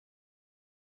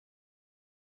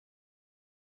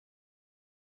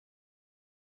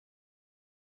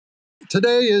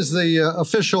Today is the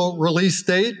official release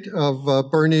date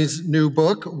of Bernie's new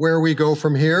book, Where We Go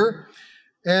From Here.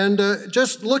 And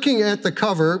just looking at the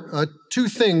cover, two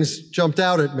things jumped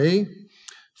out at me.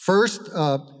 First,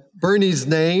 Bernie's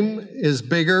name is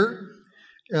bigger,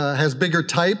 has bigger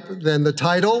type than the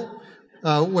title,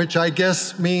 which I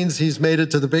guess means he's made it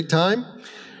to the big time.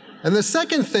 And the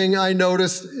second thing I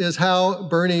noticed is how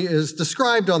Bernie is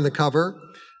described on the cover,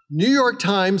 New York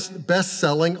Times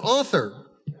best-selling author.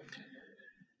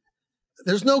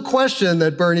 There's no question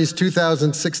that Bernie's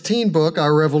 2016 book,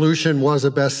 Our Revolution, was a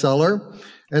bestseller,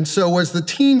 and so was the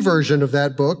teen version of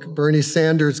that book, Bernie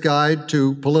Sanders' Guide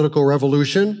to Political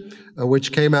Revolution,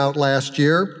 which came out last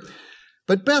year.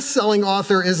 But best-selling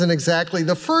author isn't exactly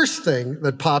the first thing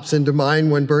that pops into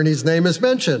mind when Bernie's name is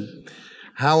mentioned.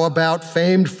 How about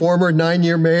famed former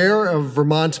 9-year mayor of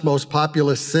Vermont's most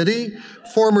populous city,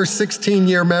 former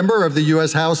 16-year member of the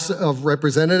U.S. House of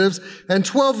Representatives, and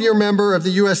 12-year member of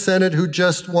the U.S. Senate who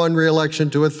just won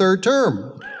re-election to a third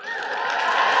term?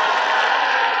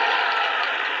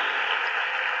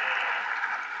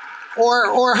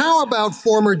 Or how about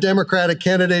former Democratic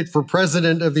candidate for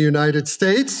President of the United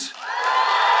States,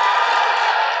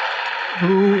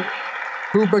 who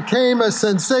became a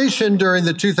sensation during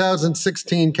the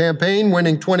 2016 campaign,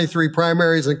 winning 23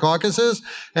 primaries and caucuses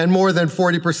and more than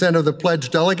 40% of the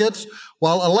pledged delegates,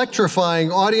 while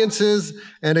electrifying audiences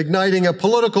and igniting a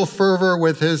political fervor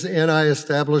with his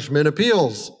anti-establishment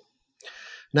appeals.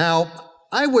 Now,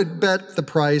 I would bet the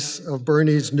price of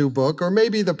Bernie's new book, or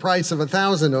maybe the price of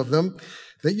 1,000 of them,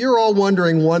 that you're all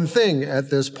wondering one thing at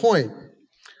this point.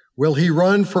 Will he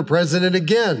run for president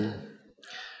again?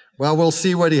 Well, we'll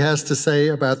see what he has to say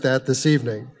about that this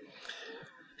evening.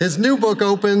 His new book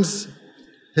opens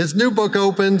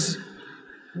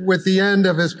with the end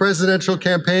of his presidential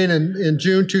campaign in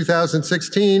June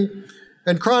 2016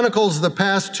 and chronicles the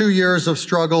past 2 years of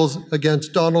struggles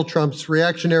against Donald Trump's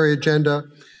reactionary agenda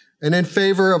and in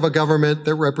favor of a government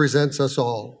that represents us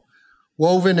all.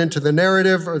 Woven into the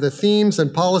narrative are the themes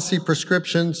and policy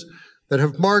prescriptions that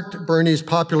have marked Bernie's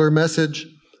popular message,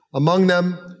 among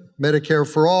them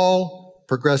Medicare for all,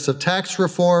 progressive tax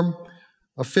reform,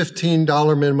 a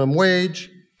 $15 minimum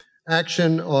wage,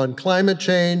 action on climate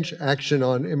change, action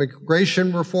on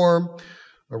immigration reform,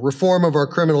 a reform of our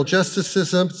criminal justice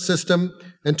system,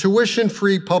 and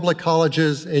tuition-free public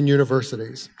colleges and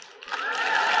universities.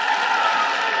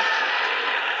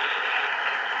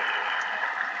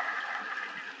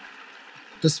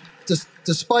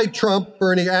 Despite Trump,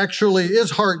 Bernie actually is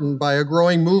heartened by a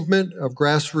growing movement of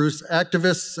grassroots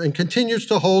activists and continues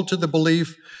to hold to the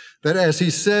belief that, as he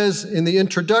says in the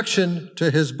introduction to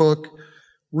his book,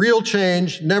 real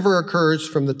change never occurs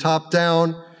from the top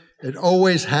down. It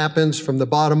always happens from the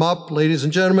bottom up. Ladies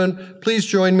and gentlemen, please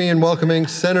join me in welcoming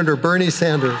Senator Bernie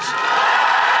Sanders.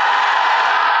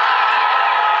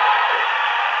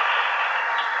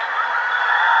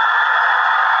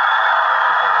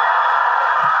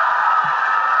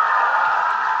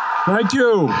 Thank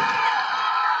you.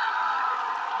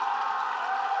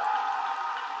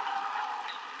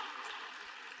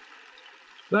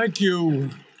 Thank you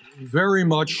very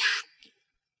much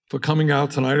for coming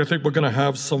out tonight. I think we're going to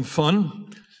have some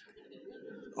fun.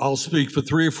 I'll speak for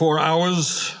 3 or 4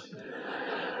 hours,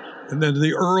 and then in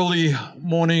the early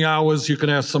morning hours, you can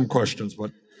ask some questions.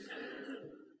 But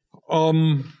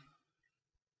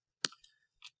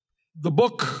the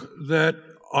book that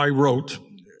I wrote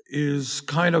is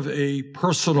kind of a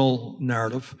personal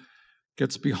narrative,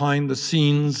 gets behind the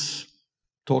scenes,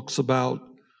 talks about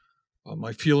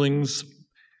my feelings.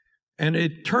 And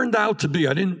it turned out to be,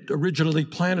 I didn't originally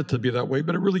plan it to be that way,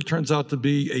 but it really turns out to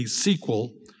be a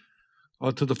sequel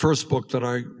to the first book that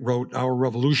I wrote, Our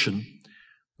Revolution,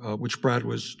 which Brad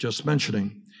was just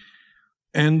mentioning.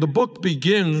 And the book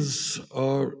begins,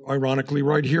 ironically,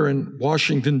 right here in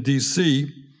Washington, D.C.,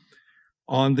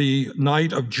 on the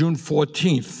night of June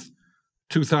 14th,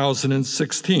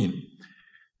 2016.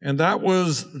 And that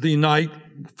was the night,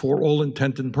 for all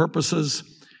intent and purposes,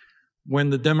 when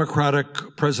the Democratic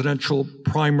presidential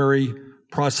primary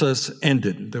process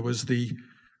ended. There was the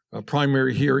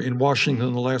primary here in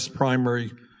Washington, the last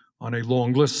primary on a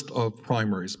long list of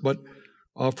primaries. But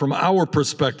from our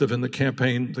perspective in the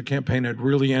campaign had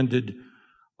really ended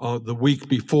the week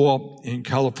before in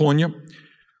California.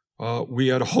 We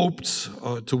had hoped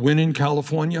to win in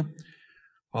California,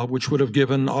 which would have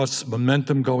given us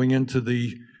momentum going into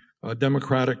the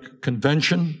Democratic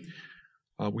convention.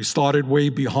 We started way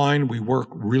behind. We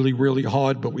worked really, really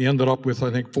hard, but we ended up with,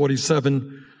 I think,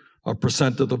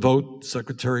 47% of the vote.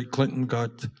 Secretary Clinton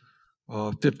got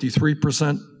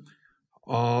 53%.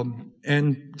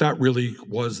 And that really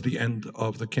was the end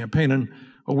of the campaign. And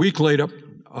a week later,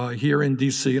 here in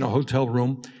D.C., in a hotel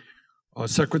room,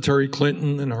 Secretary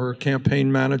Clinton and her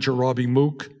campaign manager, Robbie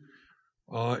Mook,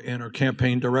 and her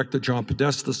campaign director, John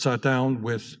Podesta, sat down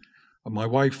with my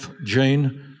wife,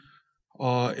 Jane,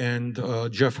 and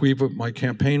Jeff Weaver, my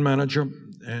campaign manager,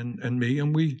 and me,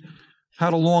 and we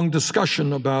had a long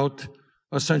discussion about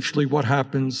essentially what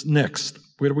happens next.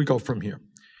 Where do we go from here?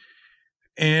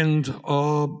 And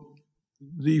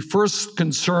the first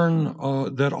concern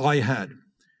that I had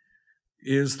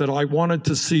is that I wanted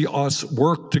to see us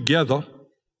work together,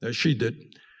 as she did,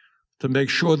 to make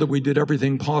sure that we did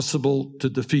everything possible to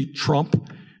defeat Trump,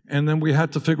 and then we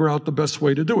had to figure out the best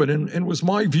way to do it. And it was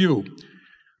my view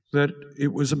that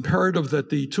it was imperative that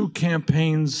the two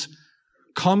campaigns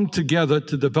come together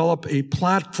to develop a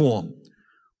platform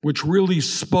which really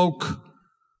spoke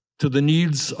to the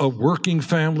needs of working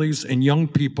families and young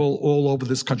people all over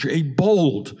this country, a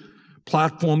bold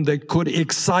platform that could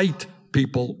excite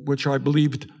people, which I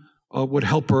believed would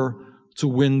help her to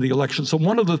win the election. So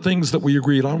one of the things that we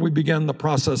agreed on, we began the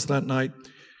process that night,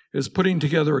 is putting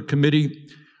together a committee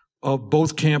of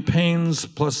both campaigns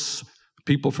plus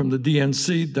people from the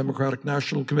DNC, Democratic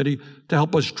National Committee, to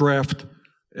help us draft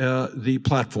the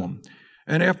platform.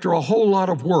 And after a whole lot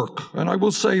of work, and I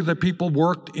will say that people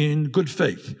worked in good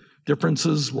faith,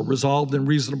 differences were resolved in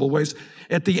reasonable ways.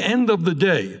 At the end of the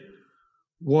day,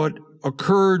 what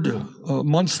occurred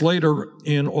months later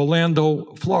in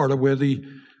Orlando, Florida, where the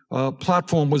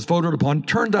platform was voted upon,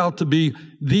 turned out to be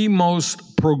the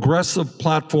most progressive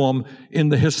platform in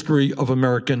the history of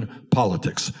American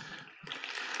politics.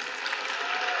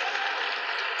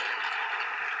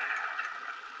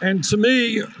 And to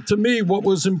me, what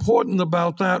was important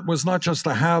about that was not just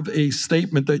to have a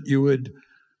statement that you would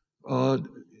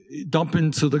dump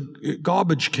into the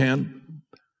garbage can,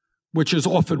 which is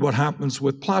often what happens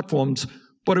with platforms,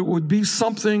 but it would be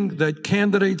something that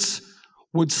candidates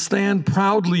would stand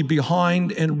proudly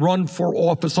behind and run for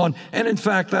office on. And in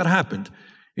fact, that happened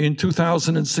in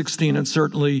 2016 and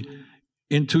certainly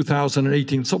in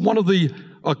 2018. So one of the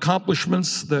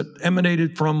accomplishments that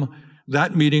emanated from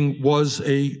that meeting was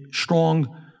a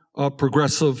strong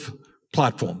progressive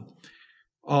platform.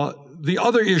 The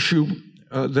other issue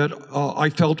that I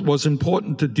felt was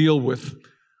important to deal with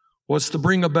was to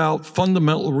bring about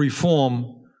fundamental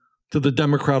reform to the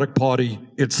Democratic Party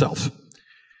itself.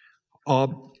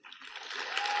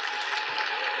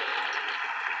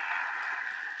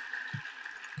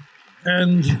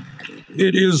 And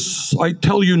it is, I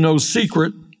tell you, no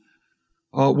secret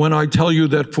when I tell you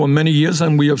that for many years,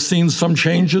 and we have seen some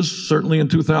changes, certainly in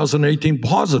 2018,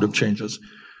 positive changes,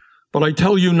 but I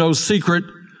tell you no secret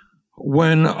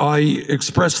when I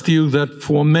express to you that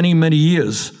for many, many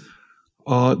years,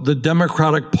 the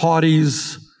Democratic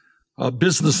Party's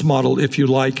business model, if you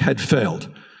like, had failed,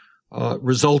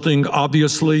 resulting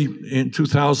obviously in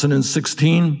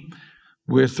 2016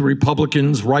 with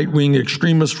Republicans, right-wing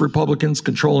extremist Republicans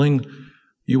controlling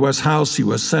U.S. House,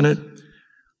 U.S. Senate,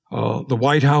 the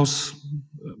White House,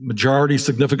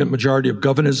 significant majority of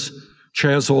governors,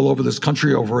 chairs all over this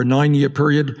country over a 9-year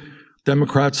period.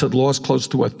 Democrats had lost close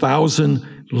to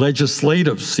 1,000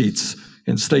 legislative seats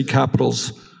in state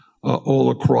capitals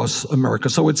all across America.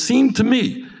 So it seemed to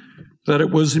me that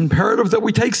it was imperative that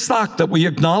we take stock, that we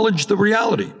acknowledge the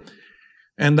reality,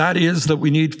 and that is that we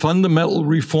need fundamental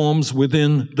reforms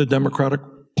within the Democratic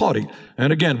Party.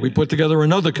 And again, we put together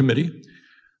another committee.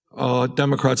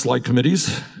 Democrats like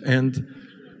committees, and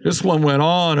this one went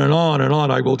on and on and on,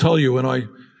 I will tell you, and I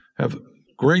have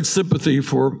great sympathy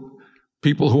for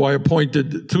people who I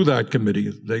appointed to that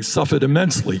committee. They suffered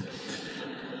immensely.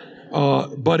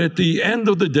 But at the end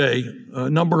of the day, a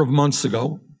number of months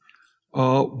ago,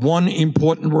 one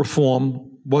important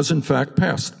reform was in fact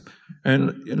passed.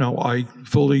 And, you know, I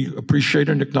fully appreciate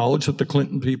and acknowledge that the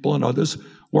Clinton people and others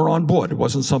were on board. It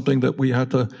wasn't something that we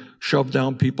had to shove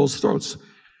down people's throats.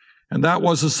 And that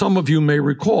was, as some of you may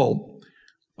recall,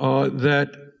 that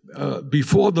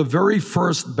before the very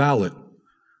first ballot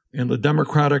in the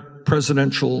Democratic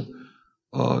presidential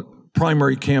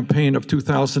primary campaign of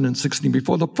 2016,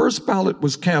 before the first ballot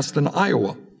was cast in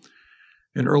Iowa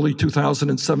in early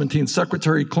 2017,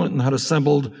 Secretary Clinton had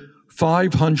assembled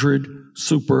 500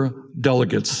 super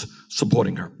delegates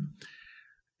supporting her.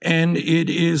 And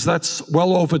that's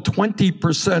well over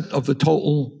 20% of the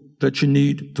total that you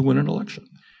need to win an election.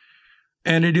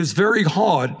 And it is very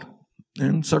hard,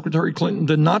 and Secretary Clinton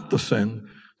did not defend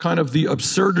kind of the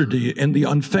absurdity and the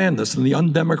unfairness and the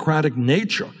undemocratic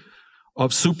nature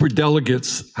of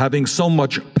superdelegates having so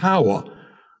much power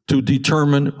to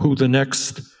determine who the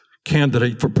next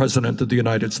candidate for President of the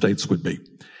United States would be.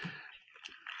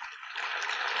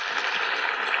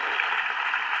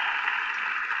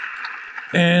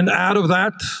 And out of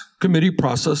that committee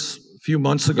process, a few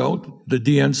months ago, the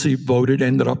DNC voted,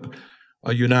 ended up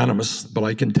unanimous, but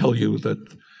I can tell you that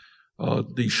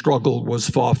the struggle was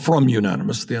far from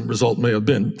unanimous. The end result may have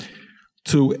been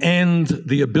to end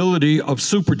the ability of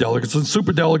superdelegates. And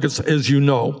superdelegates, as you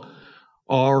know,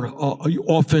 are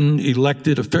often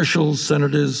elected officials,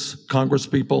 senators,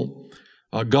 congresspeople,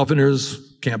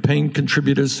 governors, campaign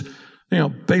contributors,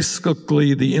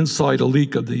 basically the inside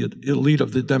elite of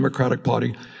the Democratic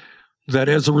Party, that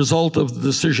as a result of the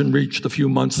decision reached a few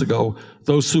months ago,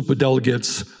 those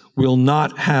superdelegates will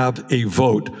not have a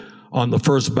vote on the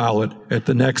first ballot at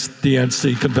the next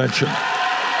DNC convention.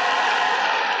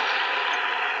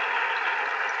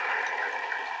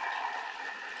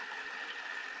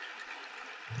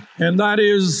 And that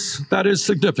is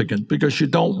significant, because you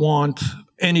don't want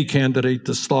any candidate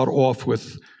to start off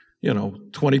with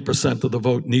 20% of the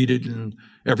vote needed, and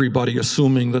everybody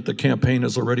assuming that the campaign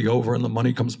is already over and the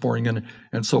money comes pouring in,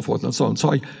 and so forth and so on.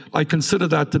 So I consider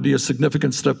that to be a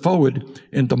significant step forward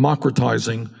in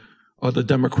democratizing the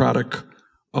Democratic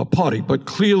Party. But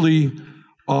clearly,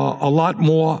 a lot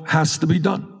more has to be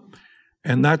done.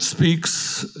 And that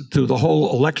speaks to the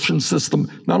whole election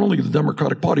system, not only the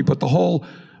Democratic Party, but the whole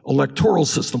electoral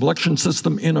system, election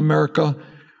system in America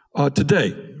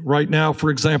today. Right now,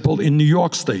 for example, in New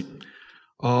York State,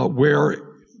 where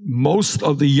most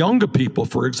of the younger people,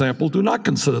 for example, do not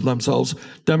consider themselves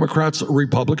Democrats or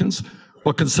Republicans,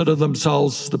 but consider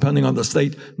themselves, depending on the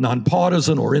state,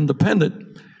 nonpartisan or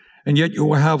independent. And yet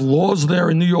you have laws there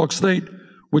in New York State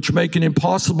which make it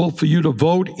impossible for you to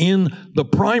vote in the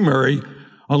primary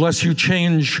unless you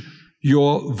change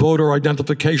your voter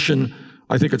identification.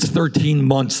 I think it's 13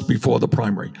 months before the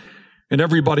primary. And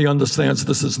everybody understands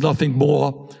this is nothing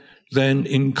more than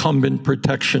incumbent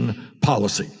protection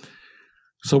policy.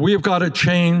 So we have got to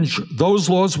change those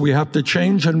laws. We have to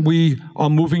change, and we are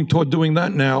moving toward doing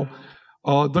that now,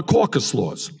 the caucus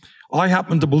laws. I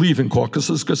happen to believe in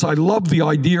caucuses because I love the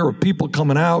idea of people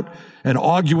coming out and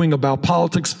arguing about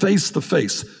politics face to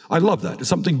face. I love that. It's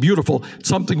something beautiful. It's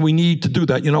something we need to do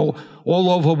that. All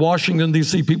over Washington,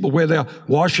 D.C., people wear their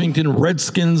Washington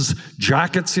Redskins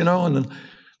jackets, and then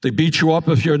they beat you up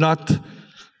if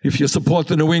you support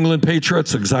the New England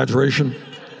Patriots. Exaggeration.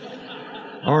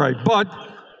 All right, but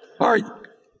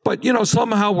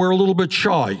somehow we're a little bit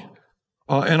shy.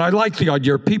 And I like the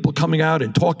idea of people coming out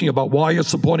and talking about why you're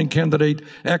supporting candidate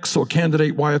X or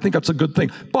candidate Y. I think that's a good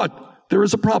thing. But there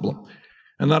is a problem.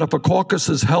 And that if a caucus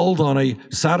is held on a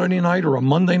Saturday night or a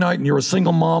Monday night and you're a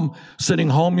single mom sitting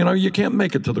home, you can't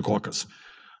make it to the caucus.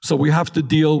 So we have to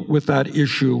deal with that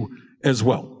issue as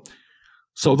well.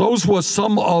 So those were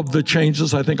some of the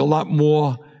changes. I think a lot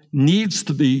more needs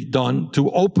to be done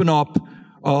to open up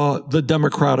the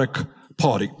Democratic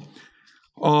Party.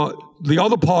 The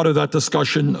other part of that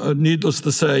discussion, needless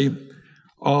to say,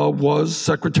 was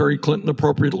Secretary Clinton,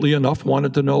 appropriately enough,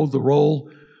 wanted to know the role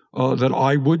that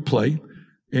I would play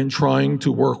in trying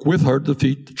to work with her to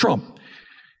defeat Trump.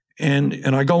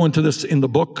 And I go into this in the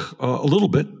book a little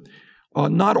bit.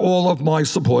 Not all of my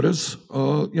supporters,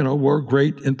 were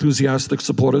great, enthusiastic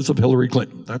supporters of Hillary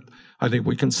Clinton. That I think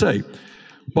we can say.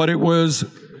 But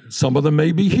some of them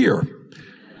may be here.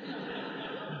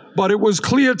 But it was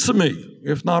clear to me,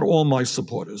 if not all my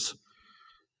supporters,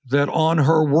 that on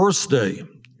her worst day,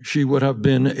 she would have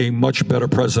been a much better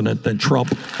president than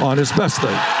Trump on his best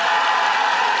day.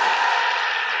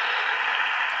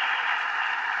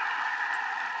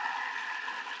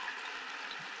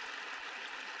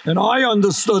 And I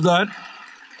understood that,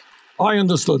 and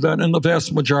the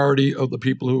vast majority of the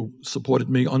people who supported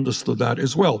me understood that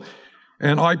as well.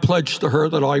 And I pledged to her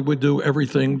that I would do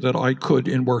everything that I could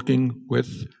in working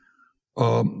with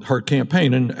her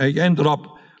campaign. And I ended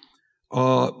up,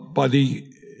 by the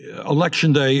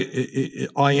election day,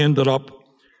 I ended up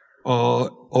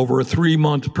over a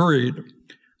 3-month period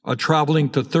traveling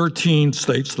to 13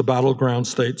 states, the battleground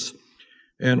states,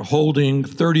 and holding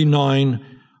 39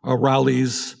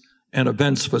 rallies and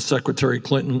events for Secretary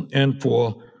Clinton and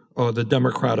for the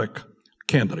Democratic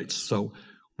candidates. So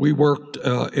we worked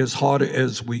as hard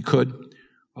as we could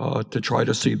to try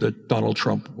to see that Donald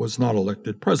Trump was not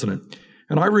elected president.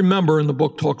 And I remember, and the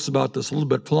book talks about this a little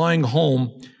bit, flying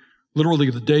home literally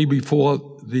the day before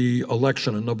the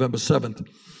election on November 7th,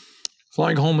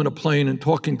 flying home in a plane and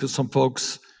talking to some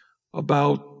folks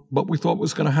about what we thought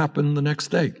was going to happen the next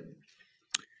day.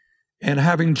 And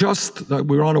having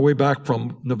we were on our way back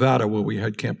from Nevada where we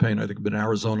had campaigned, I think it'd been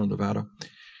Arizona, Nevada,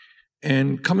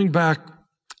 and coming back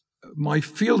my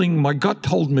feeling, my gut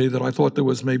told me that I thought there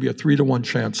was maybe a 3-to-1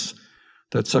 chance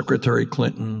that Secretary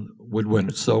Clinton would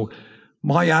win. So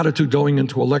my attitude going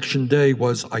into Election Day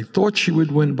was I thought she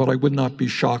would win, but I would not be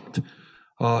shocked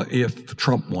if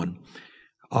Trump won.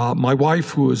 My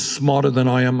wife, who is smarter than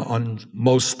I am on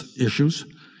most issues,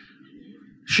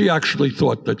 she actually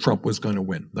thought that Trump was going to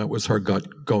win. That was her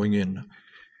gut going in.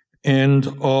 And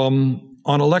on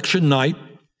election night,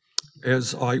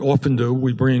 as I often do,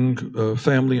 we bring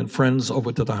family and friends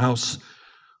over to the house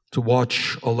to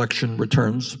watch election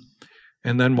returns.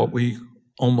 And then what we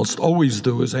almost always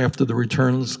do is after the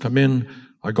returns come in,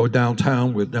 I go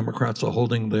downtown where Democrats are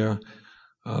holding their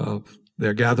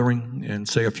gathering and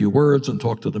say a few words and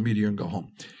talk to the media and go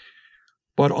home.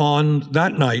 But on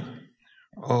that night,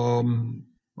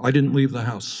 I didn't leave the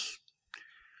house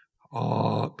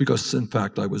because, in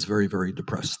fact, I was very, very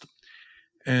depressed.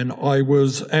 And I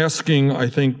was asking, I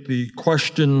think, the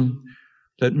question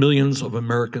that millions of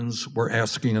Americans were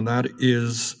asking, and that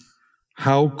is,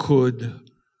 how could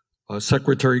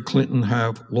Secretary Clinton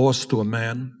have lost to a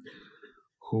man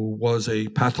who was a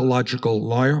pathological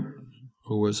liar,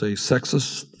 who was a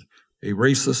sexist, a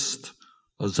racist,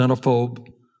 a xenophobe,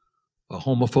 a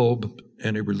homophobe,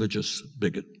 and a religious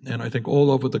bigot? And I think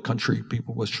all over the country,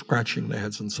 people were scratching their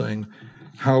heads and saying,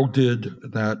 how did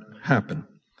that happen?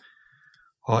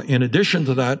 In addition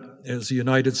to that, as a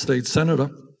United States Senator,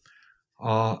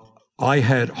 I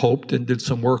had hoped and did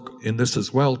some work in this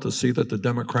as well to see that the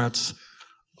Democrats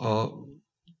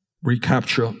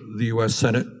recapture the U.S.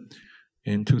 Senate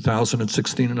in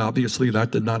 2016, and obviously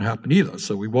that did not happen either.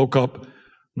 So we woke up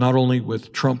not only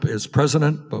with Trump as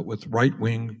president, but with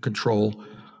right-wing control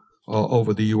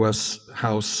over the U.S.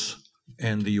 House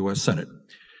and the U.S. Senate.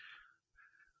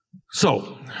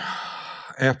 So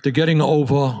after getting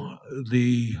over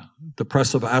the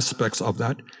depressive aspects of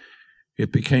that,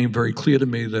 it became very clear to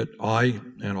me that I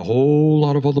and a whole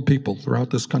lot of other people throughout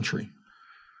this country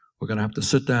were going to have to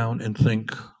sit down and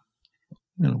think,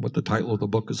 what the title of the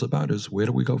book is about is, where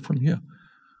do we go from here?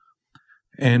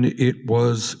 And it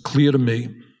was clear to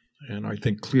me, and I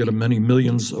think clear to many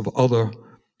millions of other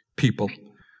people,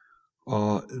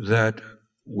 that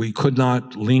we could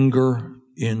not linger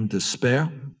in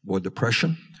despair or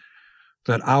depression,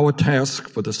 that our task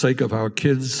for the sake of our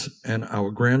kids and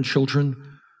our grandchildren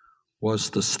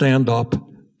was to stand up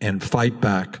and fight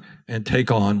back and take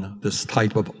on this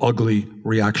type of ugly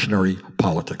reactionary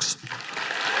politics.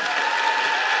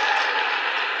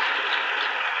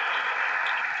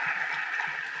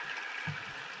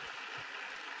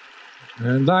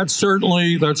 And that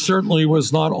certainly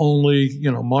was not only,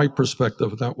 my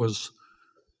perspective, that was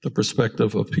the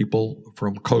perspective of people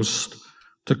from coast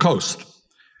to coast.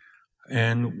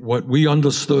 And what we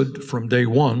understood from day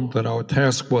one, that our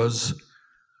task was,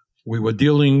 we were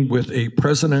dealing with a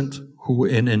president who,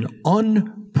 in an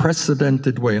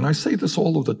unprecedented way, and I say this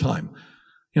all of the time,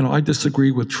 I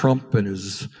disagree with Trump and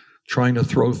his trying to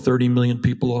throw 30 million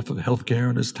people off of health care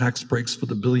and his tax breaks for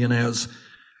the billionaires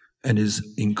and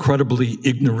his incredibly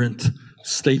ignorant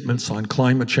statements on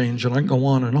climate change, and I can go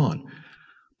on and on.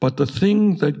 But the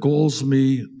thing that galls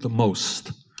me the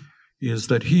most is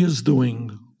that he is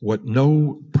doing what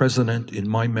no president in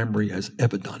my memory has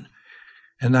ever done.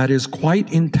 And that is,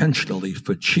 quite intentionally,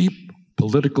 for cheap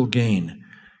political gain,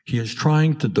 he is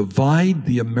trying to divide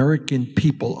the American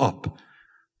people up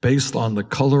based on the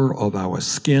color of our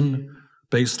skin,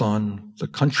 based on the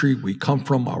country we come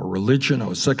from, our religion,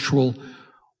 our sexual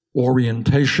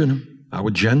orientation,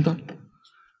 our gender.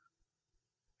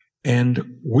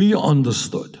 And we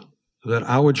understood that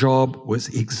our job was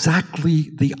exactly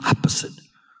the opposite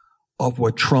of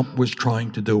what Trump was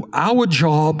trying to do. Our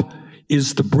job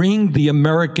is to bring the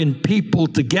American people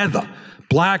together,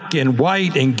 black and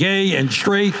white and gay and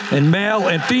straight and male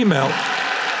and female,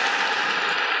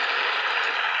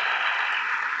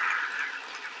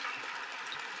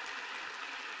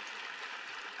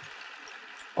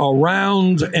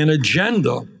 around an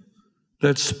agenda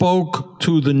that spoke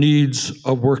to the needs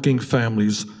of working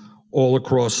families all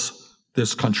across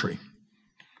this country.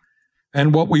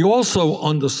 And what we also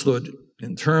understood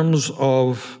in terms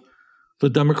of the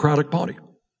Democratic Party,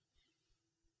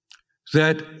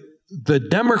 that the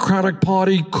Democratic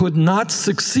Party could not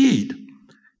succeed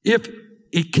if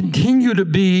it continued to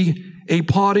be a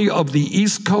party of the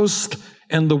East Coast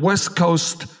and the West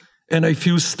Coast and a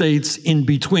few states in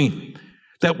between.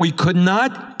 That we could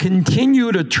not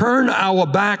continue to turn our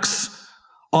backs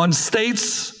on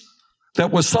states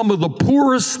that were some of the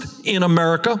poorest in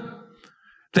America,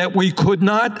 that we could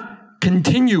not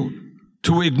continue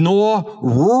to ignore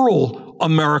rural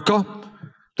America,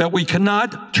 that we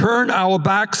cannot turn our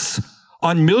backs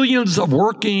on millions of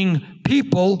working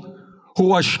people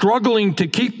who are struggling to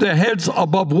keep their heads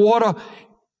above water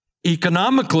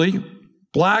economically,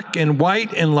 black and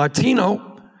white and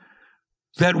Latino,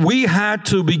 that we had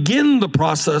to begin the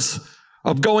process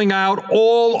of going out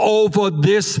all over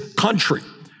this country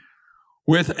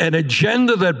with an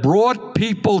agenda that brought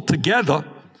people together,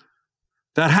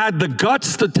 that had the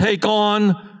guts to take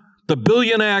on the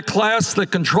billionaire class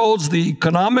that controls the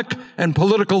economic and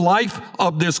political life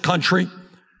of this country,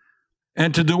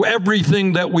 and to do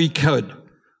everything that we could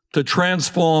to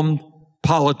transform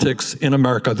politics in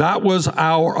America. That was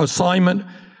our assignment,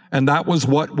 and that was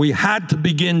what we had to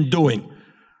begin doing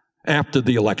after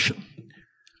the election.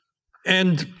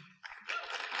 And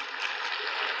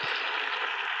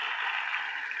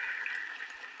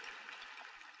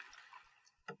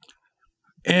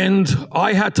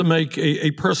I had to make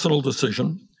a personal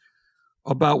decision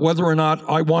about whether or not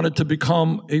I wanted to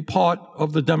become a part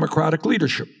of the Democratic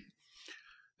leadership.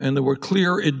 And there were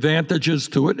clear advantages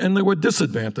to it, and there were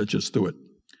disadvantages to it.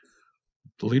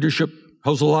 The leadership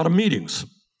holds a lot of meetings.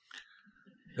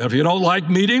 And if you don't like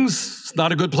meetings, it's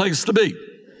not a good place to be.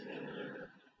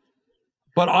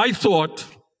 But I thought,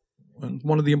 and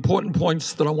one of the important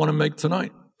points that I want to make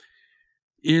tonight,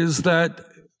 is that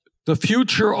the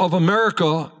future of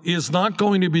America is not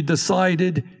going to be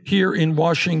decided here in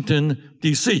Washington,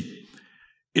 D.C.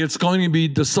 It's going to be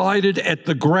decided at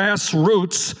the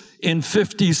grassroots in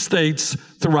 50 states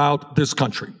throughout this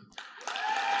country.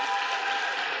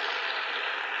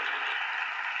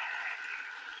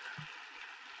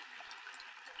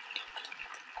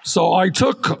 So I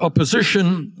took a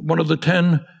position, one of the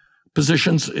 10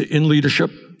 positions in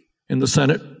leadership in the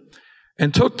Senate,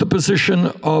 and took the position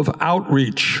of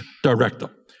outreach director,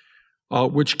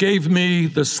 which gave me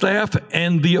the staff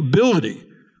and the ability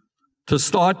to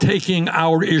start taking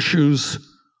our issues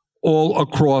all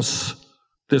across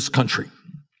this country.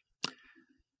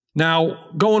 Now,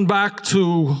 going back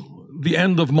to the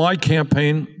end of my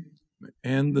campaign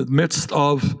and the midst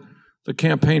of the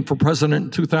campaign for president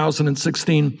in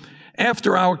 2016,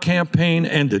 after our campaign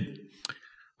ended,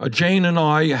 Jane and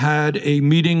I had a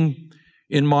meeting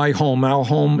in my home, our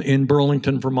home in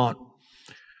Burlington, Vermont.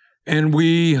 And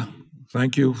we,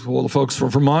 thank you for all the folks from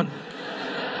Vermont,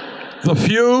 the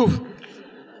few,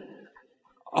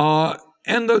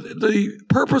 and the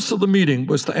purpose of the meeting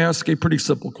was to ask a pretty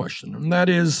simple question, and that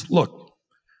is, look,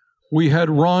 we had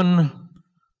run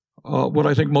what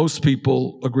I think most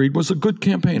people agreed was a good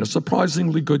campaign, a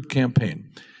surprisingly good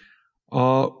campaign.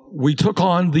 We took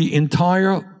on the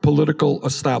entire political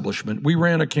establishment. We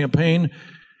ran a campaign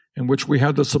in which we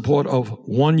had the support of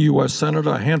one U.S.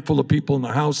 senator, a handful of people in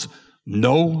the House,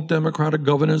 no Democratic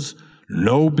governors,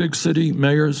 no big city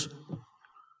mayors.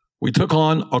 We took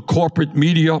on a corporate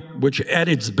media, which at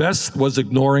its best was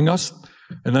ignoring us,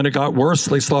 and then it got worse.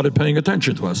 They started paying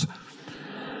attention to us.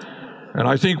 And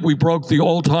I think we broke the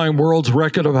all-time world's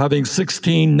record of having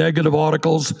 16 negative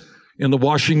articles in the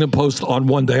Washington Post on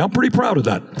one day. I'm pretty proud of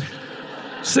that.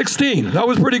 16, that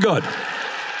was pretty good.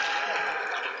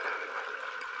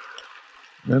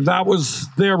 And that was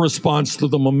their response to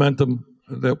the momentum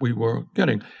that we were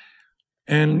getting.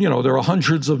 And, you know, there are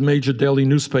hundreds of major daily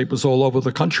newspapers all over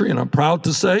the country, and I'm proud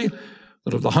to say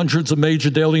that of the hundreds of major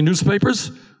daily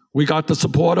newspapers, we got the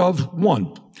support of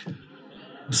one,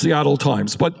 Seattle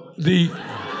Times. But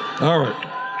all right.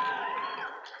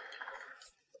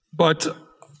 But,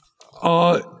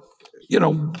 you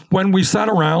know, when we sat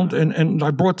around and I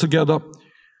brought together,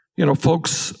 you know,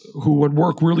 folks who would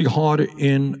work really hard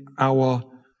in our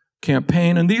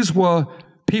campaign, and these were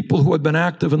people who had been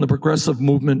active in the progressive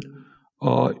movement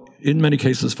in many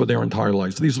cases for their entire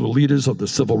lives. These were leaders of the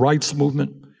civil rights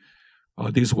movement.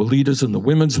 These were leaders in the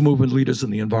women's movement, leaders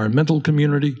in the environmental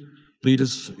community,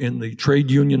 leaders in the trade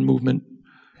union movement,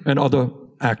 and other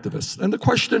activists. And the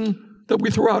question that we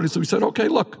threw out is we said, okay,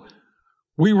 look,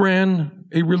 we ran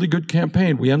a really good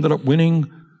campaign. We ended up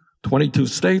winning 22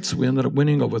 states. We ended up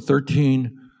winning over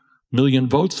 13 million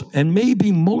votes. And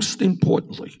maybe most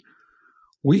importantly,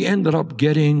 we ended up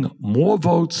getting more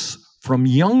votes from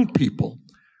young people,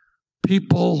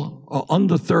 people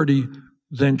under 30,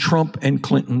 than Trump and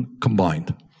Clinton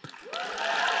combined.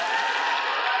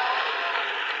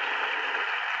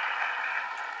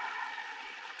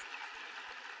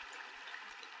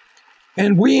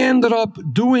 And we ended up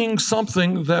doing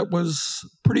something that was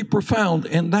pretty profound,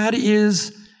 and that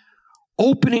is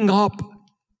opening up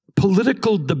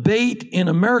political debate in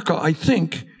America, I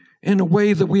think, in a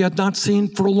way that we had not seen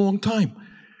for a long time.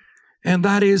 And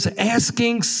that is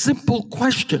asking simple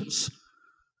questions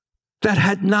that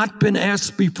had not been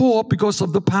asked before because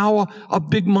of the power of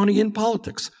big money in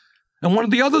politics. And one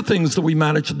of the other things that we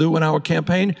managed to do in our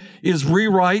campaign is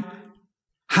rewrite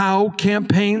how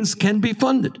campaigns can be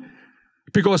funded.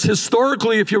 Because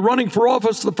historically, if you're running for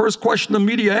office, the first question the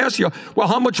media asks you, well,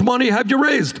 how much money have you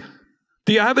raised?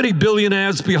 Do you have any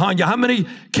billionaires behind you? How many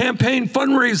campaign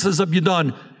fundraisers have you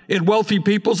done in wealthy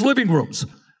people's living rooms?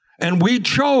 And we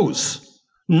chose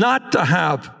not to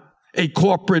have a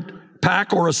corporate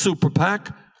PAC or a super PAC.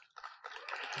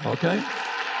 Okay?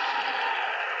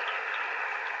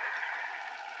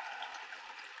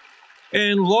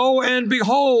 And lo and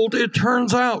behold, it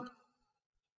turns out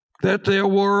that there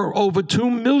were over 2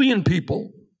 million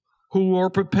people who were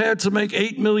prepared to make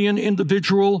 8 million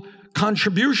individual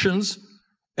contributions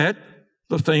at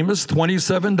the famous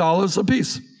 $27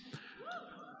 apiece.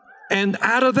 And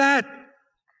out of that,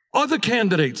 other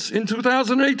candidates in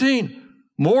 2018,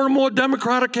 more and more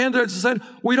Democratic candidates said,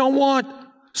 we don't want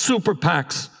super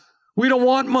PACs. We don't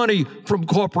want money from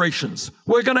corporations.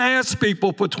 We're going to ask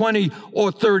people for 20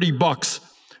 or 30 bucks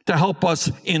to help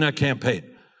us in a campaign.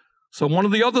 So one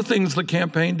of the other things the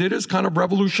campaign did is kind of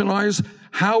revolutionize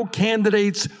how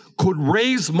candidates could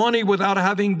raise money without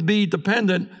having to be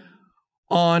dependent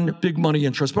on big money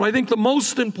interests. But I think the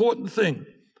most important thing,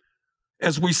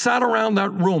 as we sat around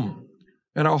that room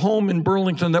at our home in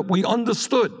Burlington, that we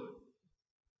understood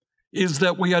is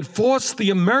that we had forced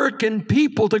the American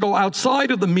people to go outside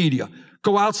of the media,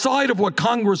 go outside of what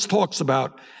Congress talks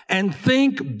about, and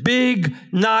think big,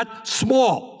 not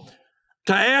small.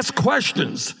 To ask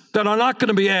questions that are not going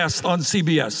to be asked on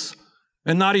CBS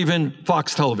and not even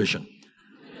Fox Television.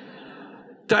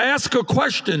 To ask a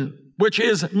question which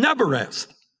is never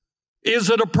asked. Is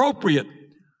it appropriate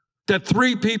that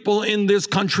 3 people in this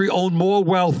country own more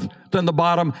wealth than the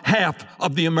bottom half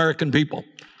of the American people?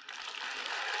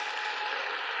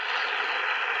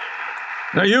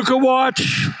 Now you could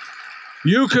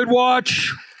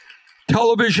watch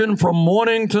television from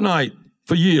morning to night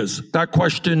for years. That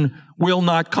question will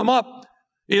not come up.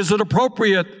 Is it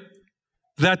appropriate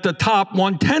that the top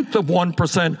 1/10 of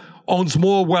 1% owns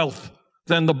more wealth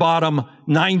than the bottom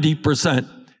 90%?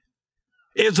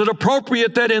 Is it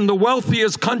appropriate that in the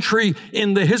wealthiest country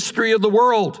in the history of the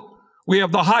world, we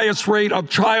have the highest rate of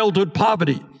childhood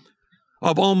poverty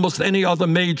of almost any other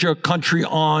major country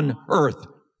on earth?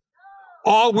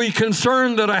 Are we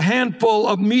concerned that a handful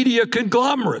of media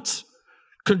conglomerates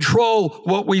control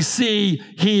what we see,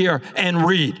 hear, and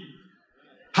read?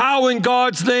 How in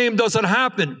God's name does it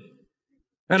happen?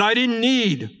 And I didn't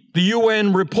need the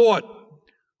UN report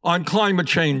on climate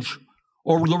change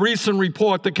or the recent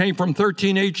report that came from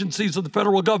 13 agencies of the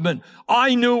federal government.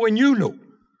 I knew and you knew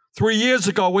 3 years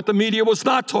ago what the media was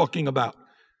not talking about.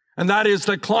 And that is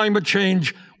that climate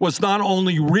change was not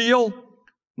only real,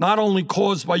 not only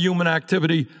caused by human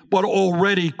activity, but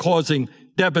already causing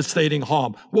devastating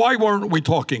harm. Why weren't we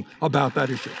talking about that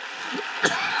issue?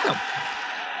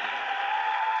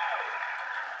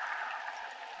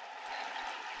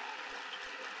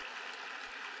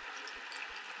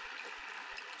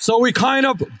 So we kind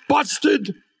of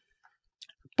busted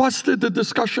the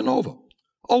discussion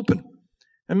open.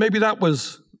 And maybe that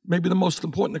was the most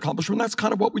important accomplishment. That's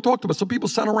kind of what we talked about. So people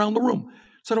sat around the room,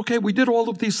 said, okay, we did all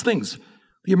of these things.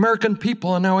 The American people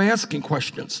are now asking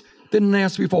questions. Didn't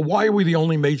ask before, why are we the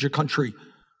only major country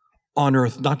on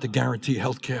earth not to guarantee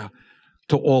health care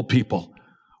to all people?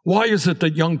 Why is it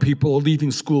that young people are leaving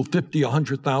school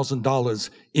 $50,000, $100,000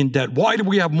 in debt? Why do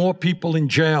we have more people in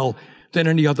jail than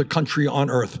any other country on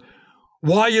earth?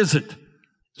 Why is it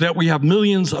that we have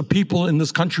millions of people in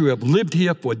this country who have lived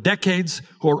here for decades,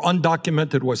 who are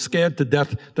undocumented, who are scared to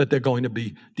death that they're going to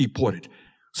be deported?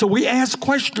 So we asked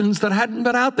questions that hadn't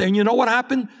been out there. And you know what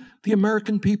happened? The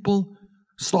American people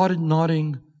started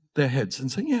nodding their heads and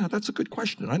saying, yeah, that's a good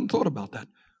question. I hadn't thought about that.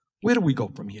 Where do we go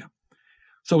from here?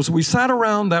 So as we sat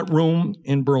around that room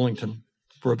in Burlington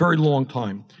for a very long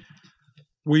time,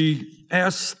 we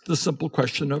asked the simple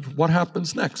question of what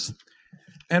happens next.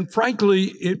 And frankly,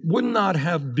 it would not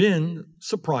have been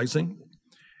surprising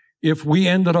if we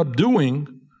ended up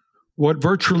doing what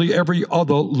virtually every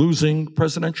other losing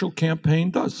presidential campaign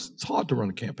does. It's hard to run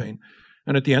a campaign.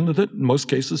 And at the end of it, in most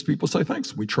cases, people say,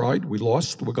 thanks, we tried, we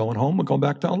lost, we're going home, we're going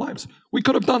back to our lives. We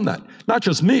could have done that. Not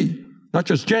just me, not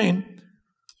just Jane,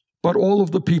 but all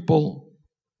of the people,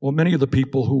 or many of the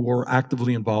people who were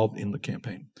actively involved in the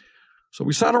campaign. So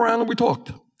we sat around and we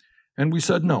talked. And we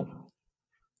said, no,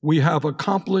 we have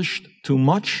accomplished too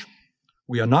much.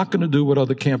 We are not going to do what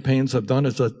other campaigns have done,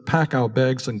 is to pack our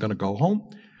bags and going to go home.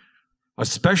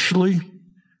 Especially,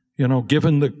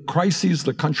 given the crises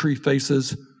the country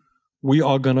faces, we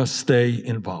are going to stay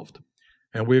involved.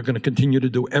 And we're going to continue to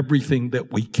do everything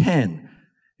that we can,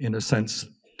 in a sense,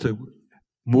 to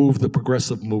move the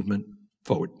progressive movement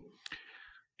forward.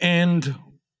 And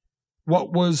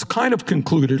what was kind of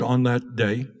concluded on that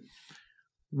day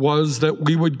was that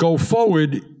we would go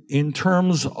forward in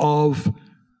terms of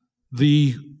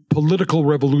the political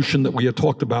revolution that we had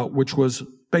talked about, which was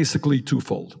basically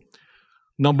twofold.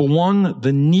 Number one,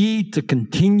 the need to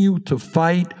continue to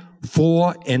fight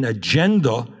for an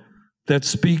agenda that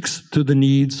speaks to the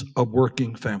needs of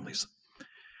working families.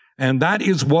 And that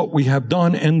is what we have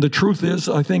done. And the truth is,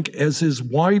 I think, as is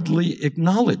widely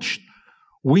acknowledged,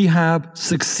 we have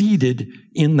succeeded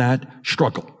in that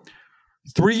struggle.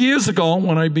 3 years ago,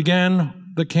 when I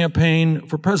began the campaign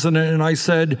for president, and I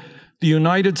said, the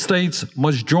United States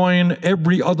must join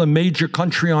every other major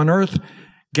country on earth,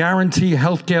 guarantee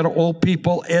health care to all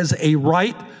people as a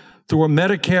right through a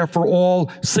Medicare for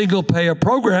all single-payer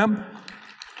program.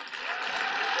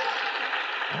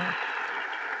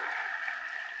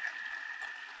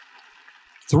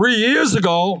 Three years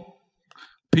ago,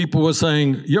 people were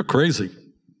saying, you're crazy.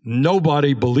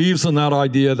 Nobody believes in that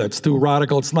idea. That's too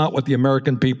radical. It's not what the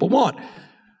American people want.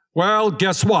 Well,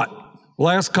 guess what?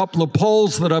 Last couple of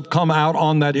polls that have come out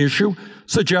on that issue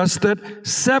suggest that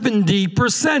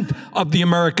 70% of the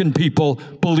American people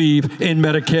believe in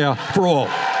Medicare for all.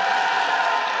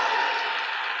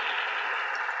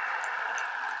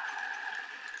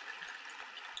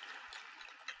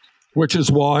 Which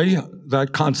is why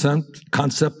that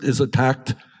concept is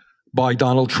attacked by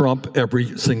Donald Trump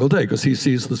every single day, because he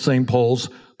sees the same polls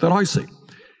that I see.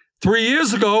 3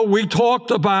 years ago, we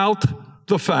talked about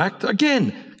the fact,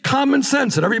 again, common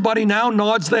sense, and everybody now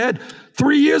nods their head.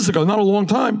 3 years ago, not a long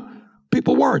time,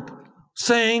 people weren't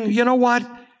saying, you know what,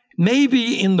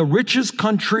 maybe in the richest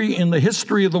country in the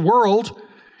history of the world,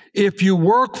 if you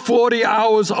work 40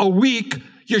 hours a week,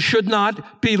 you should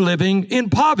not be living in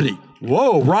poverty.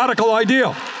 Whoa, radical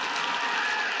idea.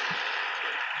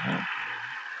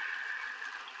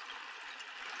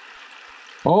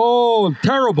 Oh,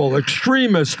 terrible,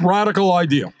 extremist, radical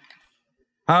idea.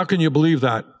 How can you believe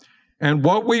that? And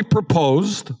what we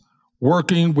proposed,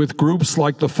 working with groups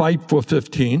like the Fight for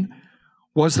 15,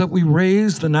 was that we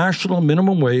raise the national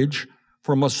minimum wage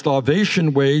from a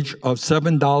starvation wage of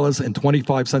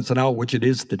 $7.25 an hour, which it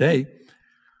is today,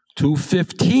 to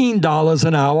 $15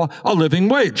 an hour, a living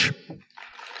wage.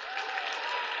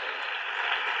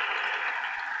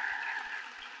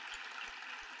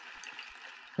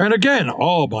 And again,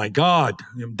 oh my God,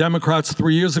 Democrats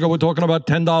 3 years ago were talking about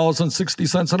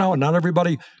 $10.60 an hour. Not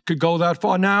everybody could go that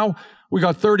far. Now we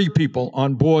got 30 people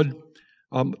on board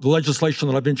the legislation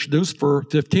that I've introduced for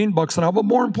 $15 an hour. But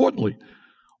more importantly,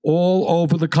 all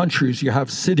over the countries, you have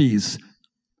cities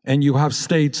and you have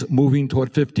states moving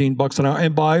toward $15 an hour.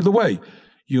 And by the way,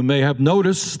 you may have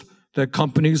noticed that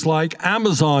companies like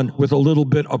Amazon, with a little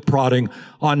bit of prodding,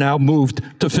 are now moved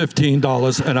to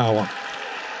 $15 an hour.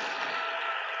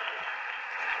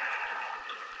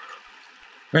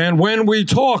 And when we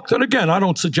talked, and again, I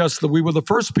don't suggest that we were the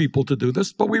first people to do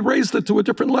this, but we raised it to a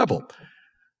different level.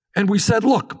 And we said,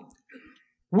 look,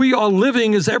 we are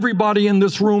living, as everybody in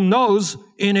this room knows,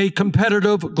 in a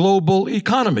competitive global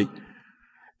economy.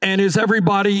 And as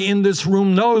everybody in this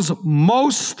room knows,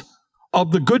 most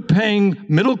of the good-paying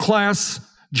middle-class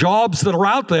jobs that are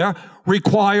out there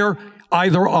require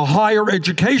either a higher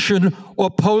education or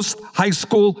post-high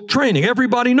school training.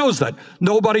 Everybody knows that.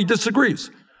 Nobody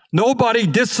disagrees. Nobody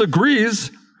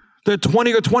disagrees that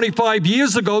 20 or 25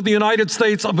 years ago, the United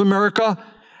States of America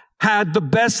had the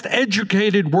best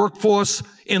educated workforce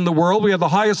in the world. We have the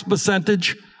highest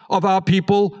percentage of our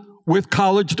people with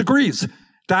college degrees.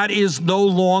 That is no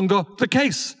longer the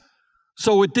case.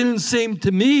 So it didn't seem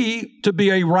to me to be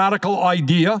a radical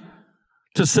idea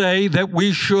to say that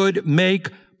we should make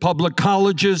public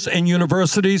colleges and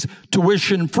universities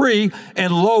tuition-free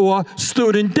and lower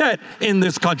student debt in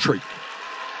this country.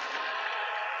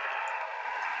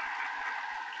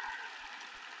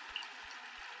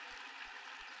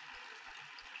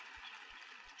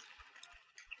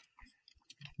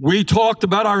 We talked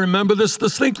about, I remember this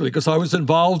distinctly because I was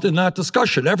involved in that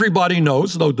discussion. Everybody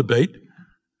knows, no debate,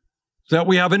 that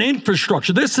we have an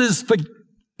infrastructure. This is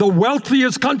the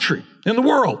wealthiest country in the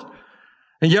world.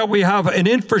 And yet we have an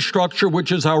infrastructure,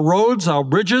 which is our roads, our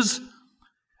bridges.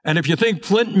 And if you think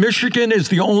Flint, Michigan is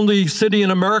the only city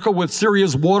in America with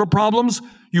serious water problems,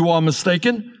 you are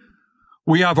mistaken.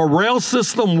 We have a rail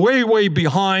system way, way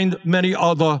behind many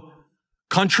other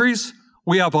countries.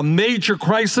 We have a major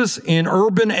crisis in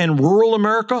urban and rural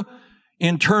America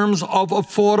in terms of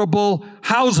affordable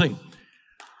housing.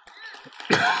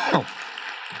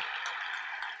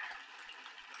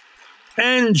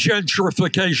 And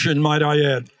gentrification, might I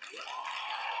add.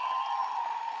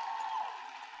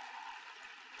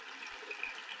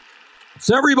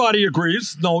 So everybody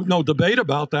agrees, no debate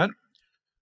about that.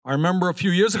 I remember a few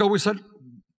years ago we said,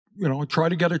 try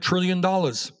to get $1 trillion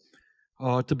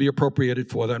to be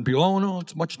appropriated for that. And people, oh no,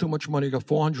 it's much too much money. You got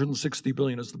 $460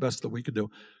 billion is the best that we could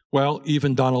do. Well,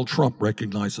 even Donald Trump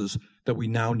recognizes that we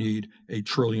now need $1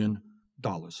 trillion.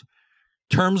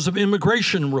 Terms of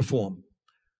immigration reform.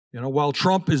 While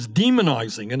Trump is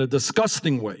demonizing in a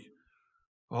disgusting way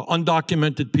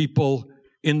undocumented people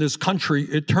in this country,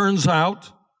 it turns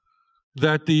out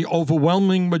that the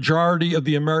overwhelming majority of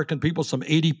the American people, some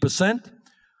 80%,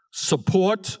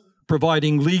 support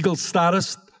providing legal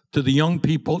status to the young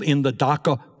people in the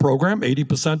DACA program.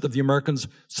 80% of the Americans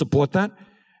support that.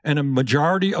 And a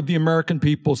majority of the American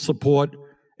people support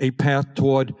a path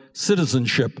toward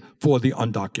citizenship for the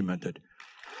undocumented.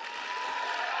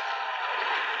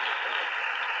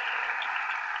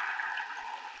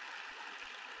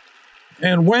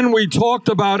 And when we talked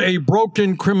about a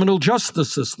broken criminal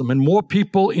justice system and more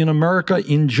people in America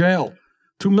in jail,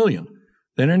 2 million,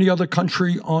 than any other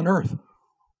country on earth,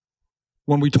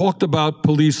 when we talked about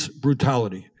police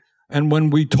brutality, and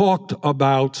when we talked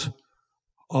about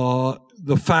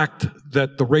the fact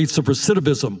that the rates of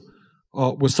recidivism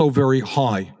were so very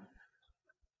high,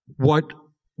 what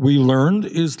we learned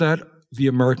is that the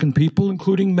American people,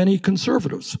 including many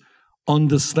conservatives,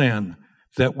 understand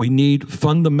that we need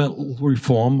fundamental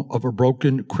reform of a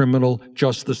broken criminal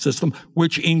justice system,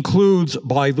 which includes,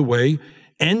 by the way,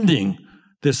 ending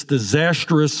this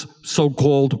disastrous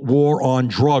so-called war on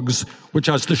drugs, which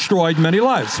has destroyed many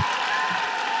lives.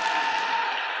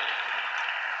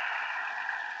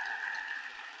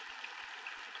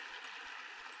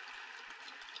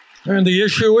 And the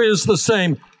issue is the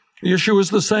same. The issue is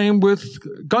the same with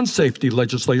gun safety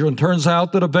legislation. It turns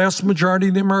out that a vast majority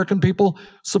of the American people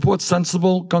support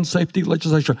sensible gun safety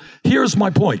legislation. Here's my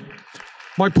point.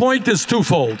 My point is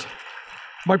twofold.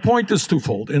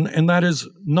 And that is,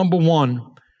 number one,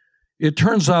 it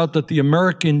turns out that the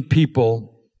American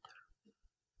people,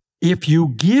 if you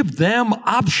give them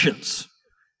options,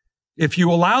 if you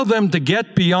allow them to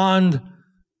get beyond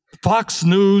Fox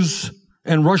News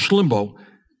and Rush Limbaugh,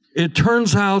 it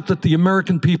turns out that the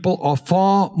American people are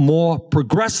far more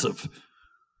progressive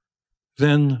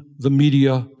than the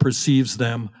media perceives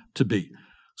them to be.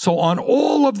 So on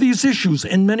all of these issues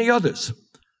and many others,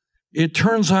 it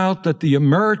turns out that the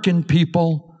American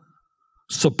people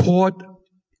support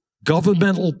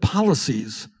governmental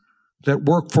policies that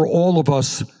work for all of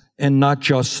us and not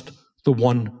just the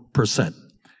 1%.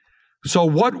 So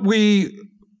what we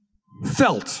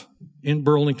felt in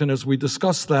Burlington as we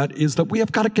discussed that is that we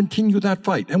have got to continue that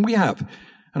fight, and we have.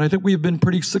 And I think we have been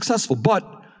pretty successful. But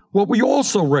what we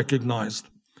also recognized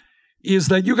is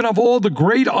that you can have all the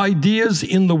great ideas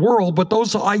in the world, but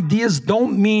those ideas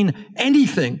don't mean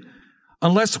anything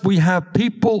unless we have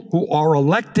people who are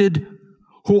elected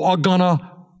who are gonna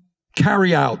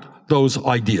carry out those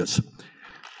ideas.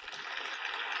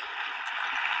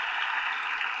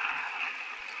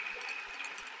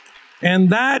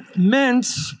 And that meant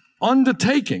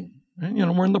undertaking.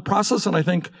 And, we're in the process, and I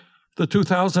think the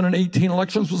 2018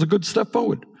 elections was a good step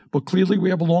forward. But clearly we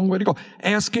have a long way to go.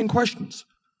 Asking questions.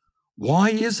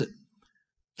 Why is it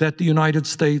that the United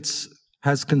States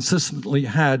has consistently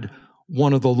had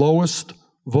one of the lowest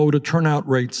voter turnout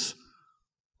rates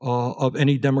of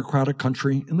any democratic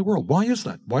country in the world? Why is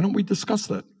that? Why don't we discuss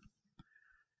that?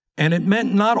 And it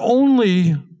meant not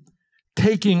only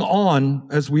taking on,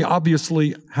 as we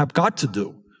obviously have got to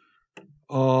do,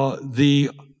 the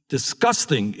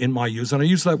disgusting, in my use, and I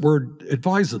use that word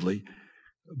advisedly,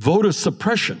 voter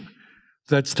suppression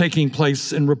that's taking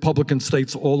place in Republican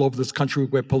states all over this country,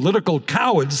 where political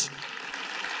cowards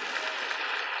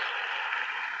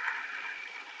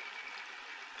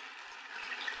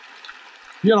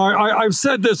I've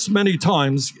said this many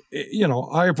times.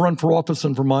 I've run for office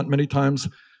in Vermont many times.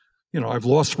 I've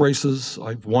lost races,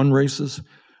 I've won races,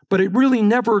 but it really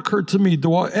never occurred to me,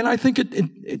 and I think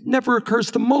it never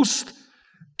occurs to most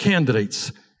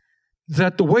candidates,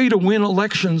 that the way to win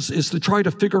elections is to try to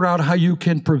figure out how you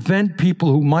can prevent people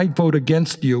who might vote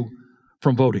against you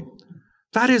from voting.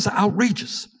 That is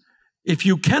outrageous. If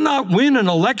you cannot win an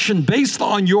election based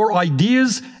on your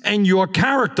ideas and your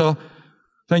character,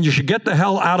 then you should get the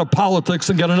hell out of politics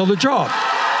and get another job.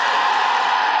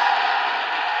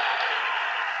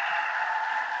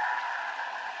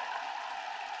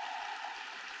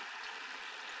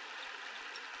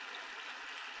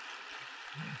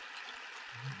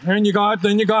 And you got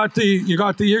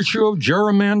the issue of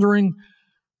gerrymandering,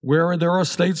 where there are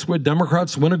states where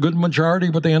Democrats win a good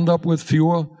majority, but they end up with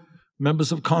fewer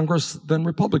members of Congress than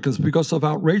Republicans because of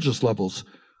outrageous levels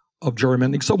of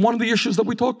gerrymandering. So one of the issues that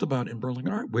we talked about in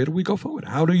Burlington, all right, where do we go forward?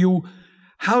 How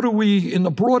do we, in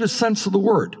the broadest sense of the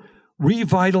word,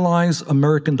 revitalize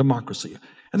American democracy?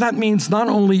 And that means not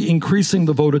only increasing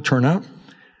the voter turnout,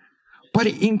 but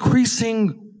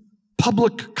increasing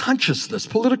public consciousness,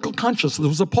 political consciousness. There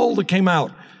was a poll that came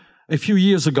out a few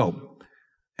years ago,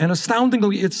 and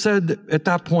astoundingly, it said at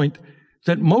that point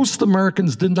that most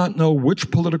Americans did not know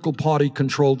which political party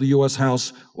controlled the U.S.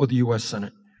 House or the U.S.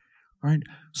 Senate. Right?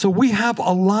 So we have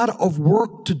a lot of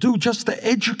work to do just to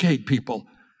educate people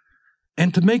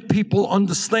and to make people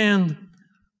understand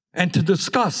and to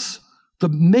discuss the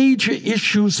major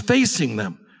issues facing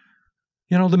them.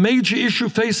 You know, the major issue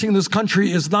facing this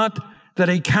country is not that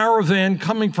a caravan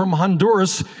coming from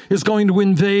Honduras is going to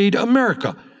invade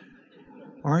America.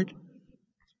 All right?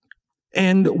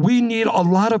 And we need a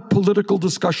lot of political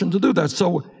discussion to do that.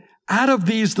 So out of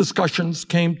these discussions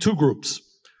came two groups,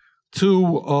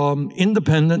 two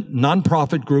independent,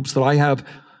 nonprofit groups that I have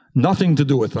nothing to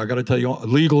do with, I got to tell you,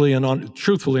 legally and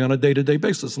truthfully on a day-to-day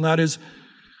basis. And that is,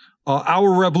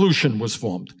 Our Revolution was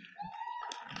formed.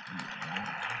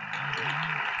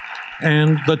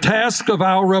 And the task of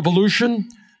Our Revolution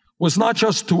was not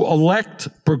just to elect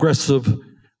progressive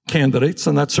candidates,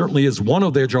 and that certainly is one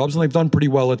of their jobs, and they've done pretty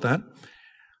well at that,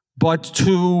 but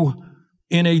to,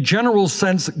 in a general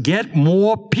sense, get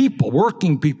more people,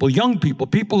 working people, young people,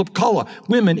 people of color,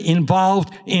 women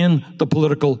involved in the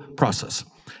political process.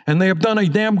 And they have done a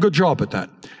damn good job at that.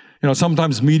 You know,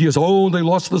 sometimes media says, oh, they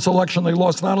lost this election, they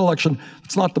lost that election.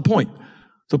 That's not the point.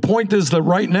 The point is that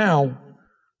right now,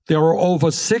 there are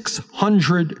over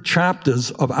 600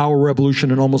 chapters of Our Revolution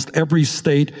in almost every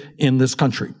state in this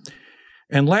country.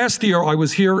 And last year, I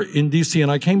was here in D.C.,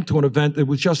 and I came to an event that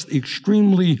was just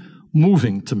extremely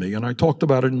moving to me, and I talked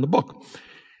about it in the book.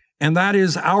 And that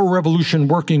is Our Revolution,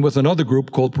 working with another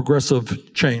group called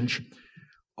Progressive Change,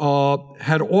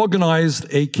 had organized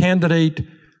a candidate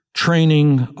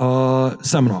training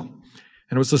seminar. And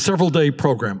it was a several-day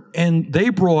program. And they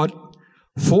brought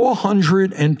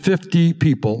 450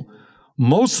 people,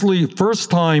 mostly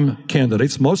first-time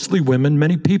candidates, mostly women,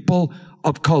 many people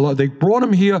of color. They brought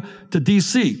them here to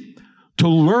D.C. to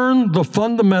learn the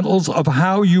fundamentals of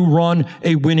how you run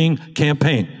a winning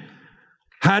campaign.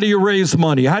 How do you raise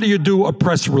money? How do you do a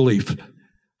press relief?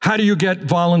 How do you get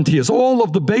volunteers? All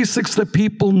of the basics that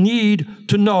people need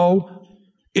to know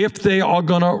if they are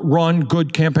going to run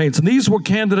good campaigns. And these were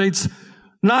candidates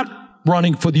not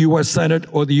running for the U.S. Senate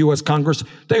or the U.S. Congress.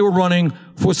 They were running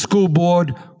for school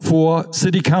board, for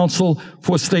city council,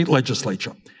 for state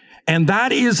legislature. And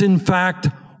that is, in fact,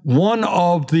 one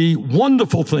of the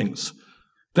wonderful things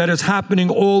that is happening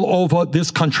all over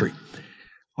this country.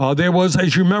 There was,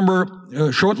 as you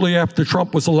remember, shortly after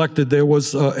Trump was elected, there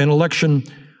was an election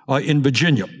in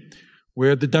Virginia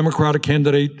where the Democratic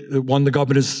candidate won the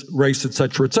governor's race, et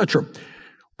cetera, et cetera.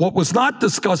 What was not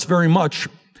discussed very much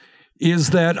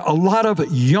is that a lot of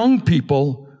young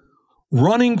people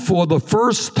running for the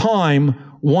first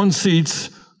time won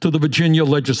seats to the Virginia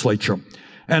legislature.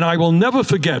 And I will never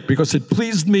forget, because it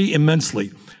pleased me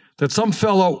immensely, that some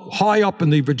fellow high up in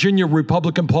the Virginia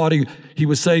Republican Party, he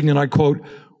was saying, and I quote,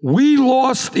 "We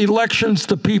lost elections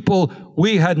to people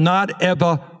we had not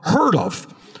ever heard of,"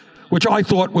 which I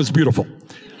thought was beautiful.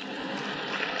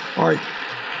 All right.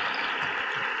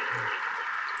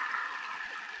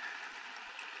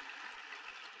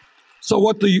 So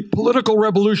what the political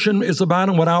revolution is about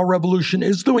and what Our Revolution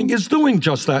is doing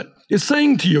just that. It's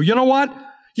saying to you, you know what?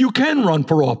 You can run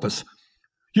for office.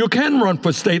 You can run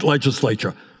for state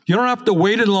legislature. You don't have to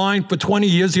wait in line for 20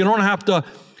 years. You don't have to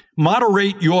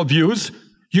moderate your views.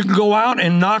 You can go out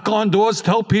and knock on doors,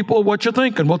 tell people what you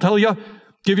think, and we'll tell you,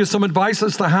 give you some advice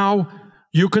as to how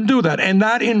you can do that. And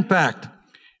that, in fact,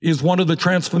 is one of the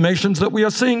transformations that we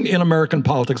are seeing in American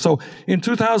politics. So in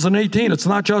 2018, it's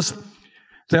not just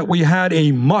that we had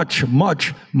a much,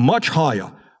 much, much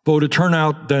higher voter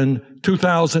turnout than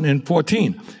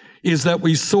 2014, is that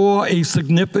we saw a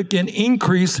significant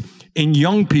increase in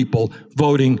young people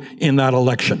voting in that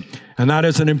election. And that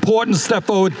is an important step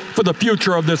forward for the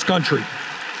future of this country.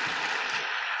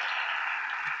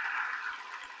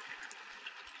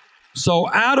 So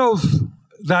out of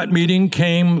that meeting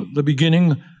came the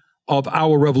beginning of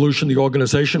Our Revolution. The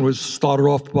organization was started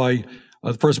off by,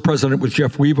 the first president was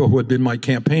Jeff Weaver, who had been my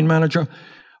campaign manager.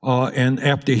 And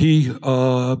after he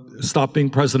stopped being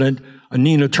president,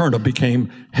 Nina Turner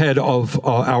became head of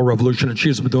Our Revolution, and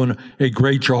she's been doing a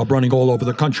great job running all over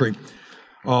the country.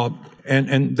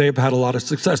 And they've had a lot of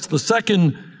success. The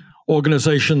second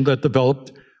organization that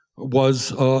developed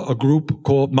was a group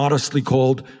modestly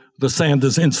called the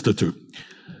Sanders Institute.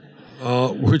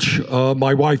 which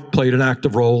my wife played an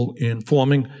active role in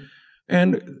forming.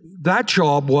 And that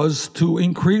job was to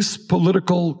increase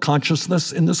political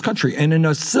consciousness in this country, and in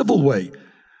a civil way,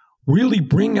 really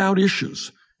bring out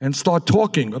issues and start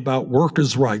talking about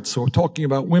workers' rights, or talking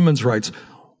about women's rights,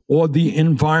 or the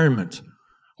environment,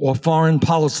 or foreign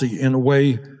policy in a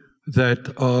way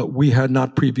that we had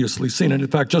not previously seen. And in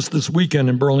fact, just this weekend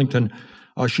in Burlington,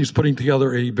 she's putting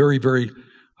together a very, very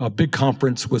big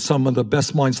conference with some of the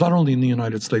best minds, not only in the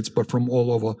United States, but from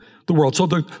all over the world. So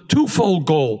the twofold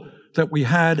goal that we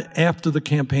had after the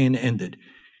campaign ended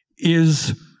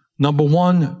is, number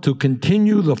one, to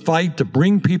continue the fight, to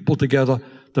bring people together,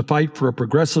 to fight for a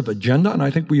progressive agenda, and I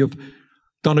think we have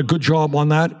done a good job on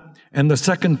that. And the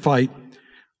second fight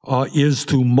is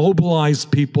to mobilize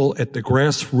people at the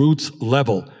grassroots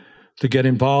level to get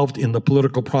involved in the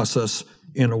political process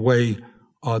in a way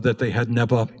that they had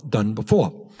never done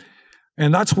before.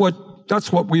 And that's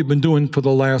what we've been doing for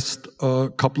the last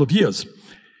couple of years.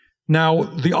 Now,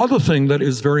 the other thing that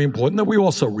is very important that we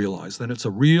also realize, that it's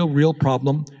a real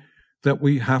problem that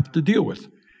we have to deal with,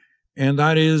 and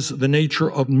that is the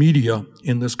nature of media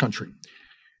in this country.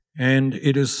 And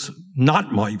it is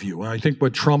not my view. I think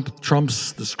what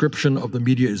Trump's description of the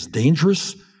media is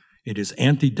dangerous, it is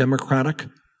anti-democratic,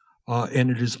 and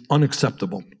it is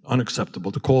unacceptable.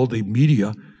 To call the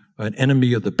media an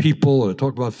enemy of the people, or to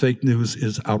talk about fake news,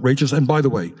 is outrageous. And by the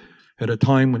way, at a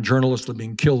time when journalists are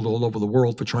being killed all over the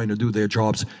world for trying to do their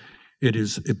jobs, it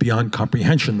is beyond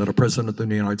comprehension that a president of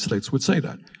the United States would say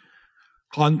that.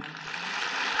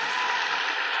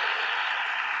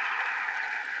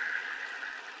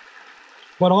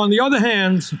 But on the other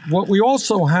hand, what we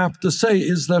also have to say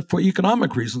is that for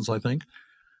economic reasons, I think,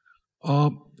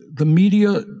 the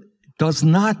media does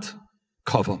not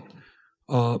cover,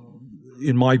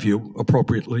 in my view,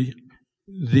 appropriately,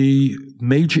 the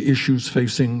major issues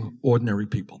facing ordinary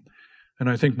people. And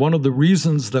I think one of the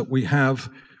reasons that we have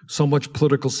so much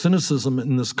political cynicism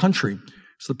in this country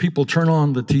is that people turn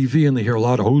on the TV and they hear a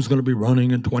lot of who's going to be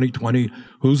running in 2020,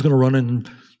 who's going to run in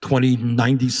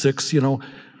 2096, you know.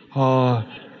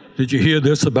 Did you hear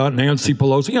this about Nancy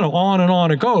Pelosi? You know, on and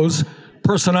on it goes.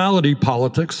 Personality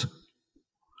politics,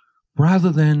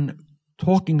 rather than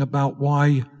talking about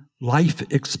why life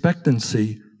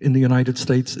expectancy in the United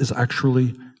States is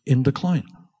actually in decline.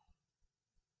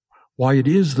 Why it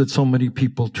is that so many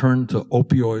people turn to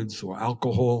opioids or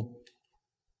alcohol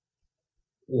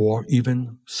or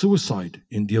even suicide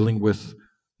in dealing with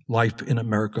life in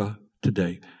America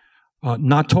today.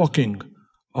 Not talking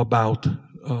about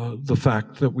the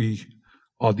fact that we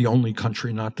are the only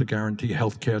country not to guarantee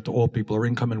health care to all people, or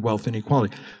income and wealth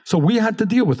inequality. So we had to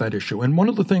deal with that issue. And one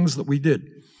of the things that we did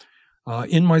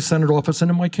in my Senate office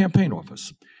and in my campaign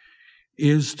office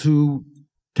is to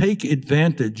take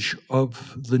advantage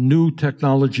of the new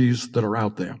technologies that are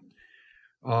out there.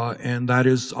 And that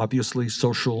is obviously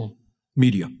social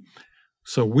media.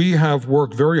 So we have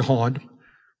worked very hard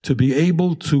to be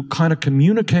able to kind of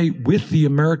communicate with the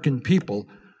American people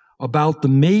about the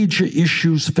major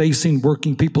issues facing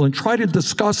working people and try to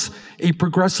discuss a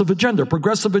progressive agenda. A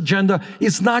progressive agenda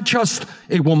is not just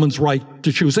a woman's right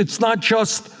to choose. It's not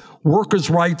just workers'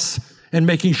 rights and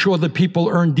making sure that people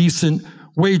earn decent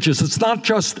wages. It's not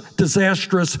just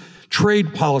disastrous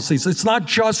trade policies. It's not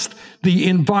just the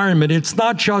environment. It's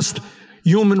not just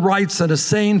human rights and a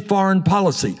sane foreign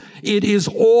policy. It is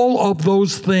all of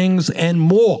those things and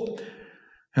more.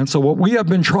 And so what we have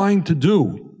been trying to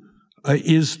do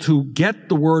is to get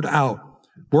the word out,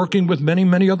 working with many,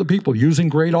 many other people, using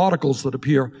great articles that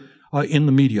appear in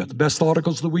the media, the best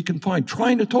articles that we can find,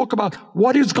 trying to talk about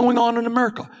what is going on in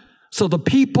America so the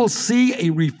people see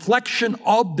a reflection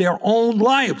of their own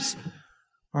lives.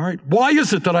 All right, why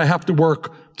is it that I have to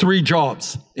work 3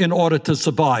 jobs in order to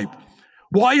survive?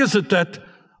 Why is it that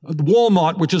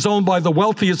Walmart, which is owned by the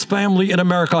wealthiest family in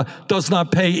America, does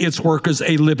not pay its workers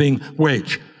a living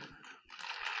wage?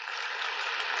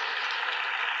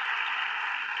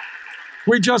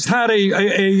 We just had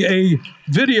a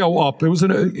video up. It was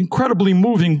an incredibly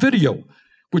moving video,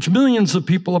 which millions of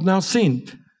people have now seen,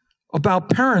 about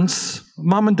parents,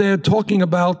 mom and dad, talking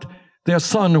about their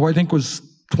son, who I think was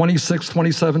 26,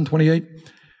 27, 28.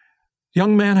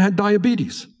 Young man had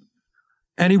diabetes,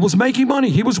 and he was making money.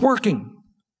 He was working,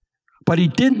 but he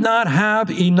did not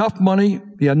have enough money.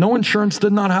 He had no insurance,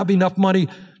 did not have enough money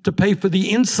to pay for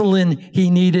the insulin he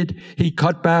needed. He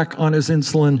cut back on his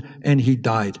insulin, and he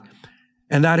died.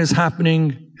 And that is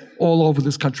happening all over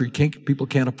this country. People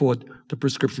can't afford the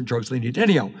prescription drugs they need.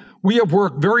 Anyhow, we have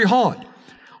worked very hard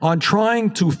on trying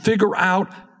to figure out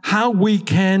how we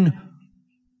can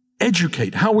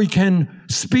educate, how we can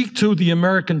speak to the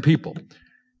American people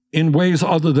in ways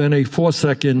other than a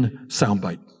 4-second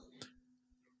soundbite.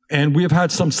 And we have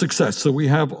had some success. So we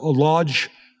have a large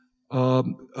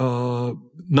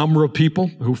number of people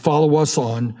who follow us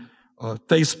on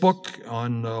Facebook,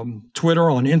 on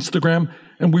Twitter, on Instagram,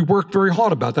 and we work very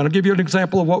hard about that. I'll give you an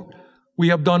example of what we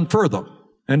have done further,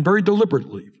 and very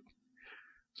deliberately.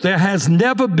 There has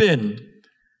never been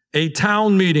a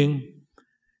town meeting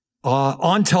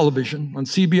on television, on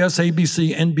CBS,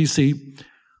 ABC, NBC,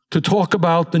 to talk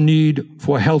about the need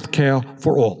for health care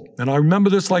for all. And I remember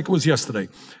this like it was yesterday.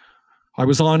 I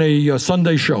was on a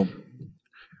Sunday show,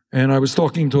 and I was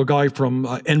talking to a guy from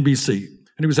NBC,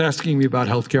 and he was asking me about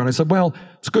health care, and I said, well,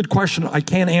 it's a good question. I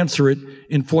can't answer it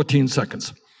in 14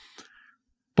 seconds.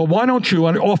 But why don't you,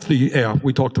 and off the air,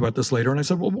 we talked about this later, and I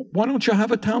said, well, why don't you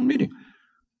have a town meeting?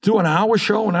 Do an hour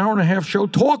show, an hour and a half show,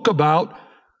 talk about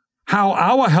how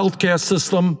our healthcare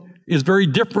system is very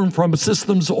different from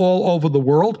systems all over the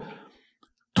world.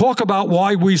 Talk about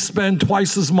why we spend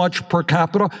twice as much per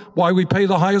capita, why we pay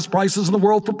the highest prices in the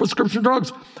world for prescription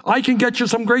drugs. I can get you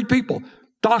some great people,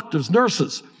 doctors,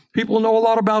 nurses, people who know a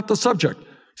lot about the subject.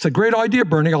 It's a great idea,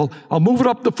 Bernie. I'll move it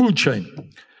up the food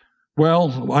chain.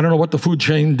 Well, I don't know what the food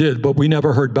chain did, but we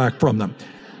never heard back from them.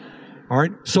 All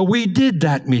right, so we did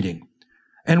that meeting,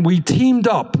 and we teamed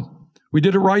up. We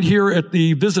did it right here at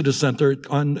the Visitor Center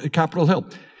on Capitol Hill.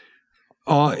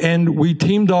 And we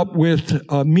teamed up with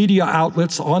media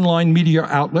outlets, online media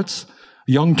outlets,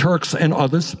 Young Turks and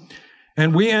others.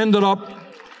 And we ended up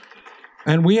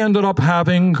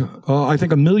having, I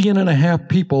think, 1.5 million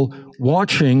people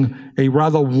watching a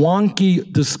rather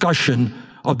wonky discussion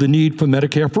of the need for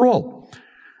Medicare for all.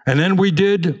 And then we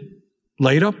did,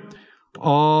 later,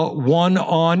 one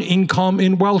on income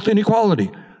and wealth inequality.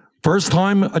 First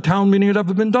time a town meeting had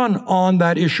ever been done on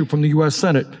that issue from the U.S.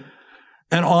 Senate.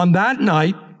 And on that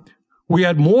night, we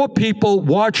had more people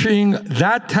watching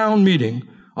that town meeting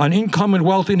on income and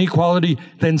wealth inequality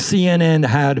than CNN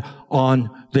had on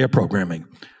their programming,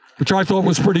 which I thought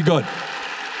was pretty good.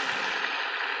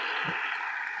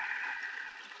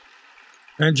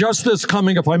 And just this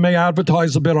coming, if I may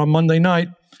advertise a bit, on Monday night,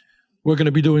 we're going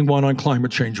to be doing one on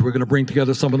climate change. We're going to bring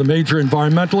together some of the major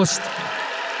environmentalists.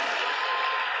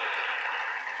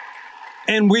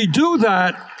 And we do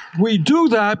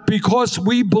that because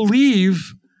we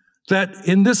believe that,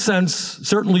 in this sense,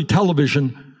 certainly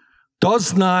television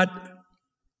does not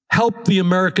help the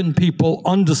American people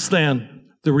understand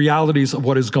the realities of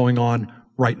what is going on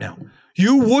right now.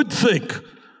 You would think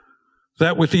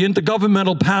that with the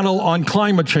Intergovernmental Panel on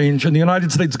Climate Change and the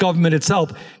United States government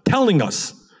itself telling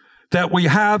us that we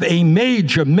have a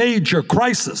major, major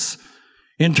crisis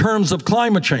in terms of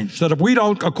climate change, that if we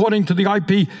don't, according to the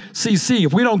IPCC,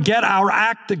 if we don't get our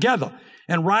act together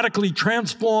and radically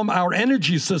transform our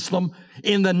energy system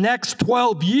in the next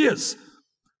 12 years,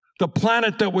 the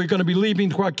planet that we're going to be leaving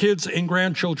to our kids and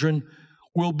grandchildren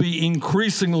will be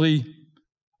increasingly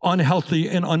unhealthy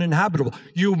and uninhabitable.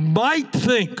 You might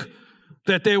think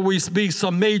that there will be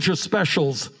some major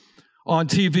specials on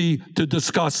TV to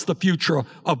discuss the future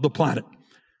of the planet.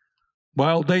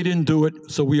 Well, they didn't do it,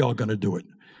 so we are going to do it.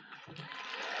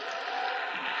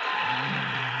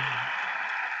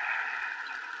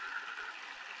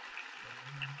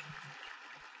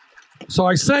 So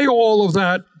I say all of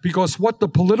that because what the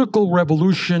political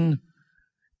revolution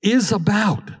is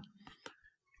about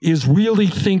is really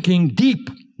thinking deep,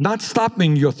 not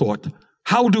stopping your thought.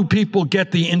 How do people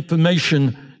get the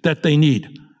information that they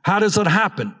need? How does it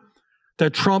happen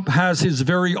that Trump has his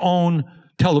very own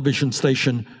television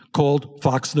station called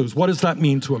Fox News? What does that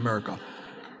mean to America?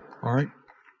 All right.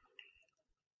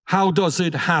 How does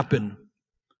it happen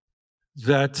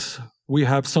that we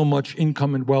have so much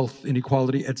income and wealth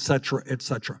inequality, et cetera, et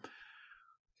cetera?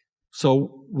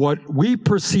 So what we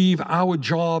perceive our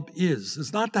job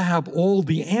is not to have all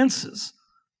the answers,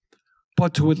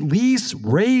 but to at least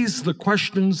raise the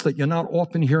questions that you're not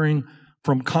often hearing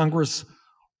from Congress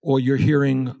or you're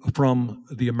hearing from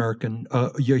the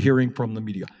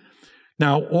media.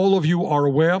 Now, all of you are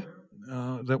aware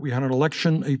that we had an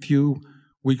election a few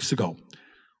weeks ago.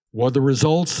 Were the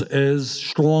results as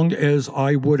strong as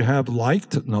I would have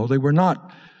liked? No, they were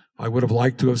not. I would have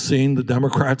liked to have seen the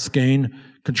Democrats gain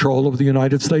control of the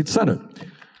United States Senate.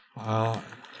 And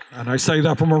I say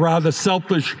that from a rather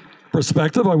selfish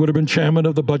perspective. I would have been chairman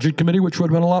of the Budget Committee, which would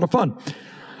have been a lot of fun.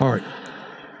 All right.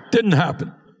 Didn't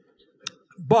happen.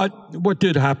 But what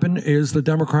did happen is the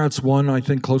Democrats won, I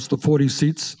think, close to 40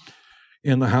 seats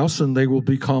in the House, and they will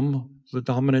become the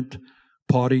dominant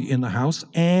party in the House.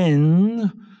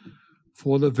 And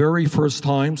for the very first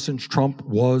time since Trump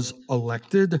was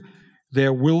elected,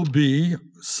 there will be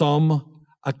some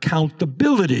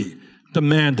accountability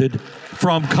demanded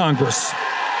from Congress.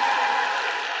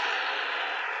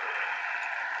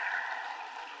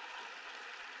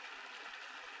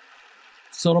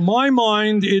 So to my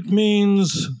mind, it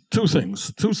means two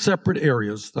things, two separate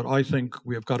areas that I think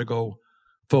we have got to go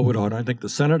forward on. I think the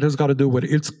Senate has got to do what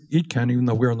it can, even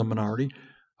though we're in the minority,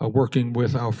 working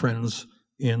with our friends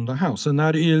in the House. And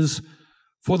that is,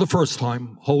 for the first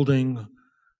time, holding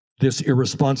this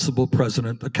irresponsible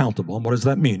president accountable. And what does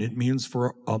that mean? It means,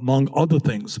 for, among other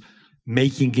things,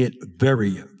 making it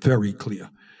very, very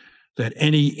clear that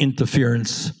any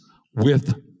interference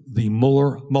with the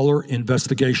Mueller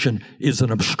investigation is an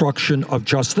obstruction of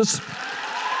justice.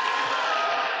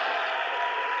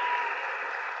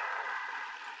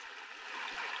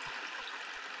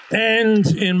 And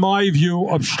in my view,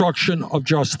 obstruction of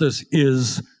justice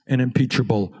is an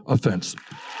impeachable offense.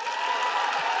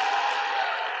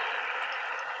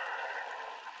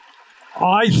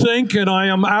 I think, and I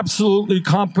am absolutely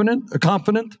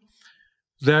confident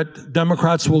that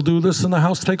Democrats will do this in the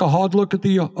House, take a hard look at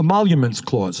the emoluments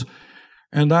clause.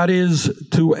 And that is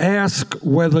to ask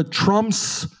whether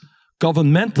Trump's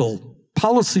governmental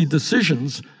policy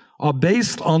decisions are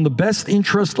based on the best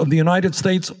interest of the United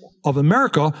States of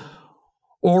America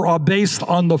or are based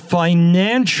on the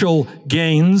financial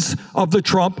gains of the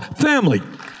Trump family.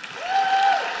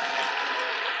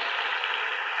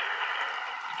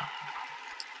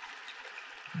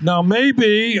 Now,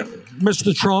 maybe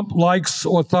Mr. Trump likes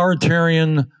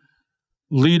authoritarian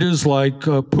leaders like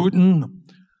Putin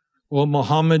or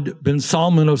Mohammed bin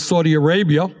Salman of Saudi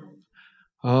Arabia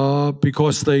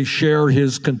because they share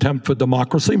his contempt for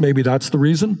democracy. Maybe that's the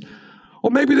reason. Or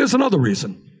maybe there's another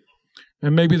reason.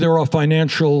 And maybe there are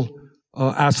financial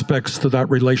aspects to that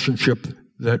relationship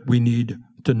that we need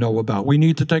to know about. We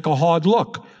need to take a hard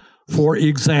look, for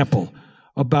example,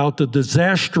 about the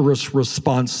disastrous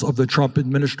response of the Trump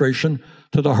administration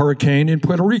to the hurricane in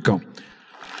Puerto Rico.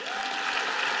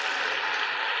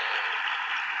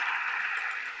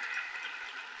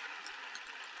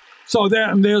 So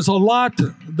there's a lot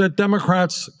that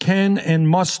Democrats can and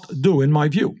must do, in my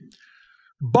view.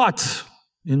 But,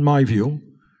 in my view,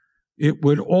 it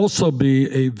would also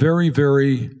be a very,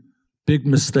 very big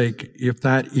mistake if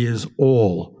that is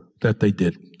all that they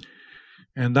did.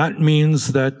 And that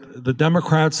means that the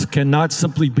Democrats cannot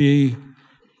simply be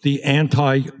the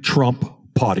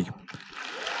anti-Trump party.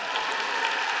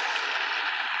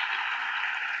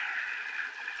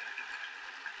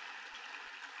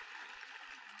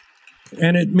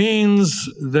 And it means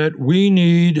that we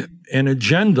need an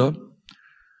agenda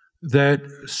that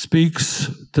speaks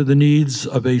to the needs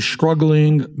of a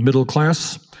struggling middle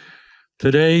class.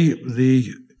 Today, the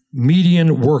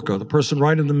median worker, the person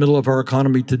right in the middle of our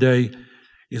economy today,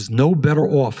 is no better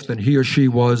off than he or she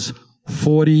was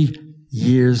 40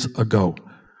 years ago.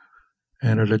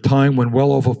 And at a time when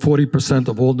well over 40%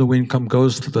 of all new income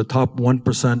goes to the top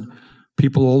 1%,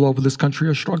 people all over this country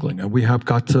are struggling. And we have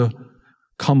got to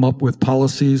come up with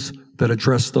policies that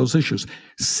address those issues.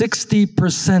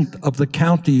 60% of the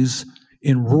counties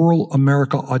in rural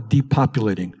America are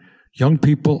depopulating. Young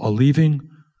people are leaving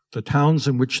the towns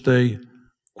in which they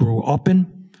grew up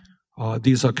in.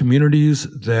 These are communities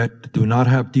that do not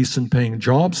have decent paying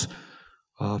jobs.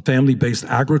 Family-based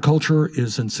agriculture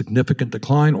is in significant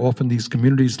decline. Often these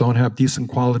communities don't have decent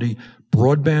quality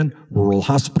broadband. Rural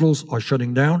hospitals are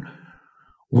shutting down.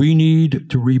 We need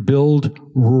to rebuild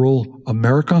rural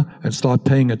America and start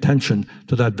paying attention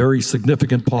to that very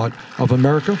significant part of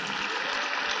America.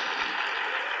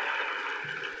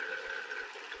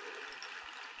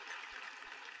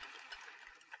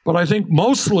 But I think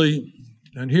mostly,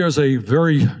 and here's a you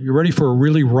ready for a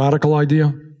really radical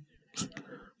idea?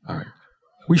 All right.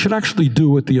 We should actually do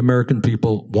what the American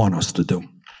people want us to do.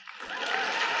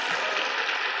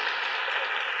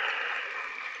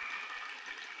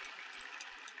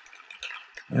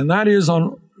 And that is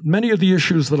on many of the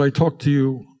issues that I talked to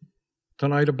you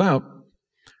tonight about.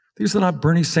 These are not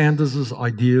Bernie Sanders'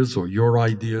 ideas or your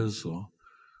ideas or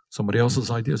somebody else's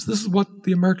ideas. This is what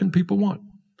the American people want.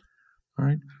 All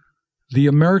right? The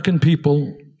American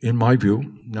people, in my view,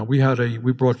 now we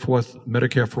brought forth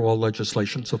Medicare for All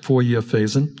legislation, it's a 4-year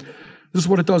phase-in. This is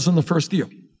what it does in the first year.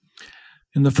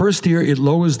 In the first year, it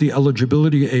lowers the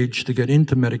eligibility age to get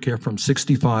into Medicare from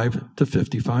 65 to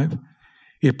 55.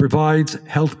 It provides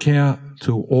health care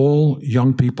to all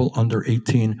young people under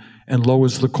 18 and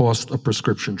lowers the cost of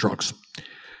prescription drugs.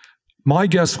 My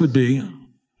guess would be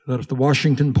that if the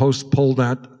Washington Post polled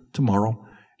that tomorrow,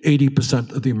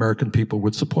 80% of the American people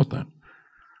would support that.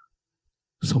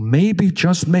 So maybe,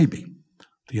 just maybe,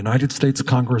 the United States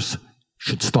Congress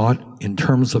should start, in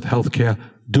terms of health care,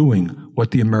 doing what what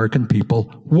the American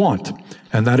people want,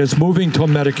 and that is moving to a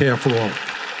Medicare for all.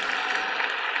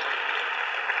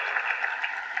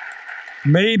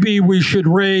 Maybe we should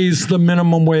raise the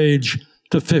minimum wage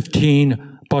to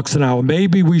 $15 an hour.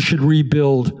 Maybe we should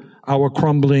rebuild our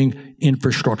crumbling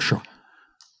infrastructure.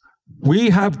 We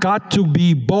have got to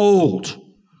be bold.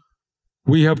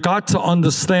 We have got to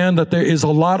understand that there is a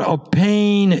lot of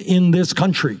pain in this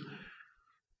country,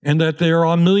 and that there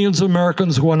are millions of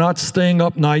Americans who are not staying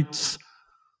up nights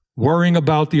worrying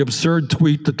about the absurd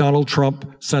tweet that Donald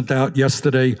Trump sent out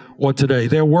yesterday or today.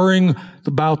 They're worrying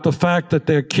about the fact that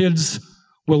their kids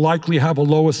will likely have a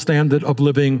lower standard of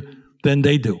living than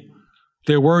they do.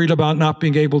 They're worried about not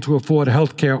being able to afford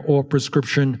health care or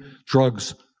prescription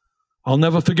drugs. I'll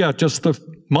never forget, just a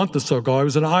month or so ago, I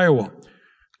was in Iowa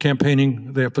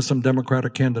campaigning there for some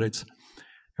Democratic candidates.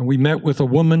 And we met with a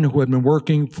woman who had been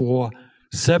working for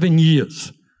 7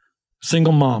 years,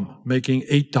 single mom, making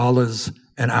 $8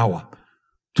 an hour.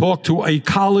 Talked to a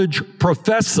college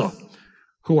professor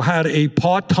who had a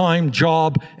part-time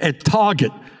job at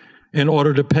Target in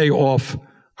order to pay off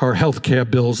her health care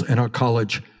bills and her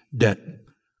college debt.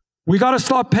 We got to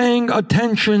start paying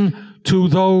attention to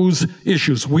those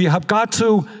issues. We have got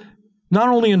to not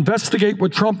only investigate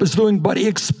what Trump is doing, but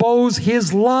expose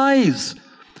his lies.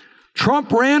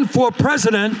 Trump ran for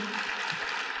president.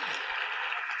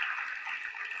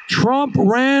 Trump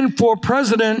ran for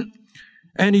president,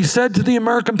 and he said to the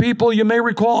American people, you may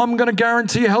recall, I'm going to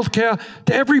guarantee health care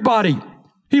to everybody.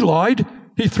 He lied.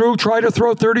 He tried to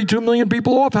throw 32 million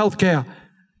people off health care.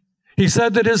 He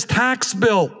said that his tax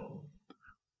bill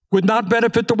would not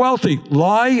benefit the wealthy.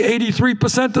 Lie,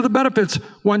 83% of the benefits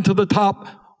went to the top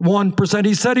 1%.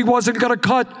 He said he wasn't going to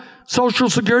cut Social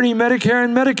Security, Medicare,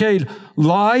 and Medicaid.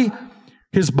 Lie.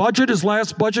 His budget, his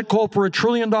last budget, called for $1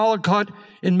 trillion cut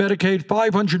in Medicaid,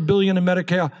 $500 billion in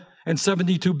Medicare, and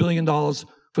 $72 billion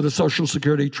for the Social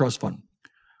Security Trust Fund.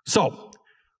 So,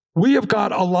 we have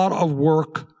got a lot of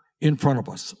work in front of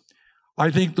us.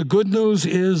 I think the good news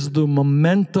is the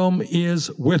momentum is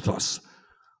with us,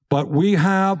 but we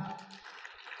have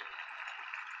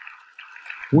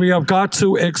got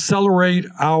to accelerate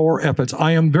our efforts.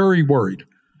 I am very worried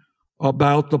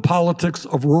about the politics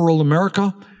of rural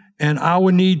America and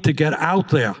our need to get out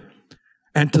there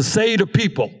and to say to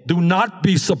people, do not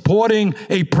be supporting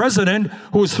a president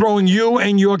who is throwing you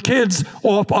and your kids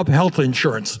off of health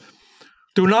insurance.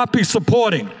 Do not be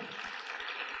supporting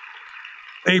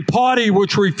a party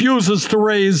which refuses to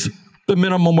raise the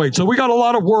minimum wage. So we got a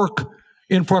lot of work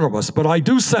in front of us, but I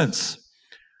do sense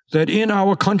that in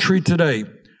our country today,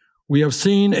 we have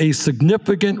seen a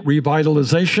significant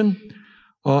revitalization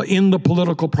in the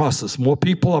political process. More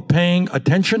people are paying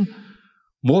attention.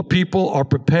 More people are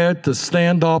prepared to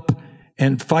stand up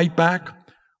and fight back.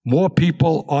 More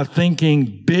people are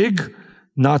thinking big,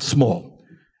 not small.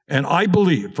 And I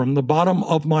believe from the bottom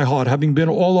of my heart, having been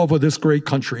all over this great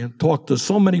country and talked to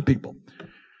so many people,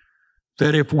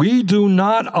 that if we do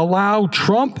not allow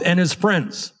Trump and his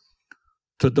friends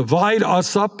to divide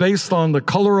us up based on the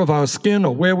color of our skin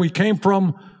or where we came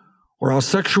from or our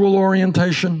sexual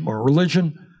orientation or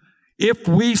religion, if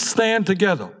we stand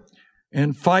together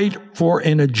and fight for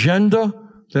an agenda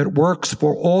that works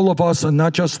for all of us and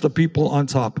not just the people on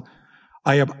top,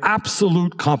 I have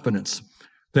absolute confidence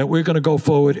that we're going to go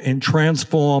forward and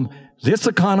transform this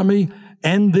economy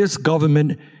and this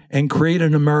government and create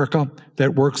an America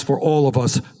that works for all of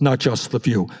us, not just the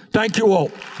few. Thank you all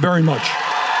very much.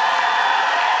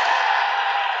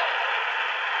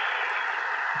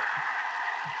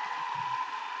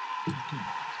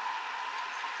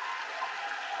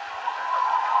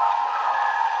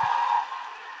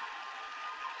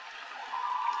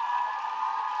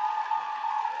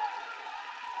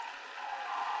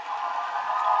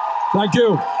 Thank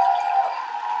you.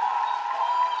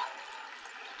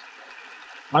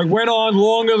 I went on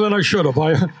longer than I should have.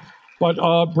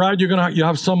 But Brad, you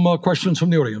have some questions from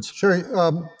the audience. Sure.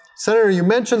 Senator, you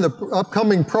mentioned the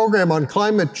upcoming program on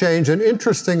climate change, and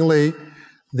interestingly,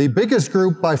 the biggest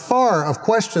group by far of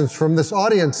questions from this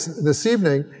audience this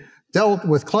evening dealt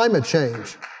with climate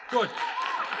change. Good.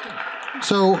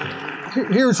 So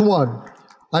here's one.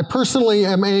 I personally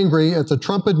am angry at the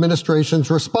Trump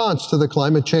administration's response to the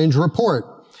climate change report.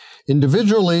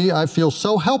 Individually, I feel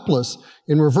so helpless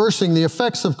in reversing the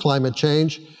effects of climate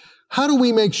change. How do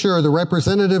we make sure the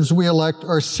representatives we elect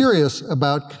are serious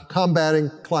about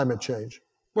combating climate change?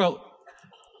 Well,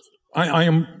 I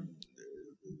am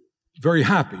very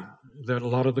happy that a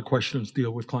lot of the questions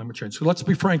deal with climate change. So let's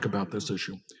be frank about this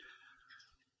issue.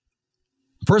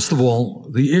 First of all,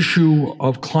 the issue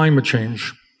of climate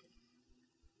change,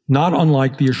 not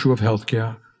unlike the issue of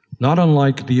healthcare, not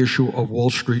unlike the issue of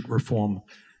Wall Street reform.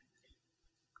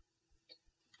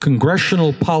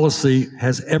 Congressional policy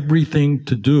has everything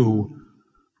to do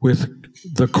with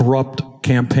the corrupt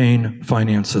campaign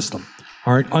finance system.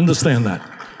 All right, understand that.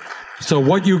 So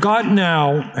what you got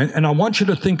now, and I want you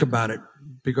to think about it,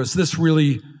 because this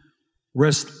really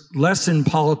rests less in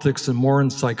politics and more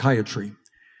in psychiatry,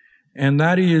 and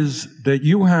that is that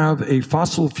you have a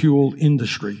fossil fuel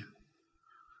industry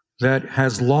that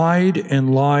has lied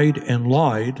and lied and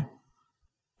lied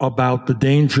about the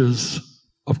dangers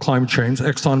of climate change.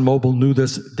 ExxonMobil knew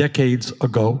this decades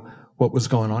ago, what was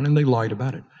going on, and they lied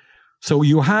about it. So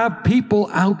you have people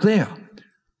out there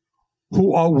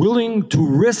who are willing to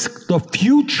risk the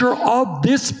future of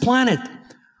this planet.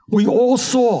 We all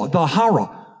saw the horror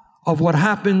of what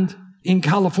happened in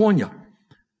California.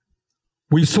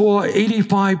 We saw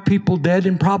 85 people dead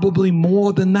and probably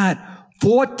more than that.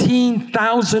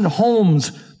 14,000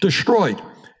 homes destroyed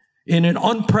in an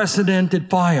unprecedented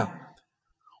fire.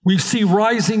 We see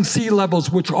rising sea levels,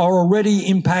 which are already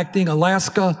impacting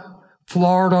Alaska,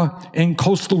 Florida, and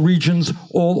coastal regions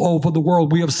all over the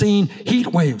world. We have seen heat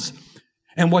waves.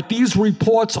 And what these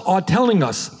reports are telling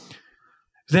us,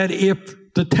 that if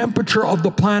the temperature of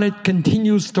the planet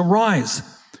continues to rise,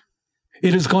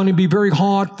 it is going to be very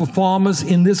hard for farmers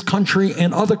in this country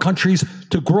and other countries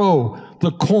to grow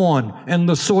the corn and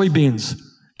the soybeans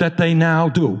that they now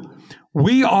do.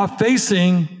 We are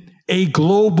facing a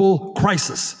global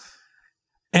crisis,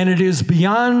 and it is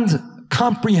beyond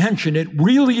comprehension. It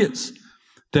really is,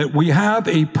 that we have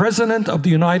a president of the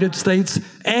United States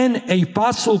and a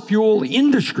fossil fuel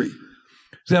industry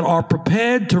that are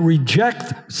prepared to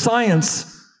reject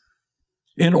science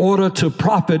in order to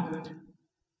profit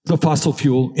the fossil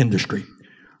fuel industry.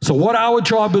 So what our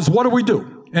job is, what do we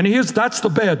do? And that's the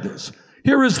bad news.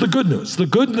 Here is the good news. The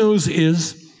good news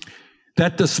is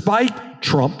that despite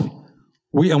Trump,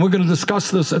 and we're going to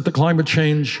discuss this at the climate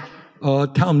change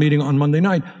town meeting on Monday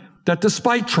night, that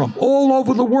despite Trump, all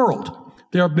over the world,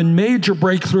 there have been major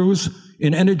breakthroughs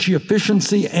in energy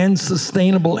efficiency and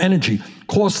sustainable energy.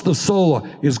 Cost of solar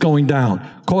is going down.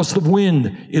 Cost of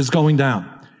wind is going down.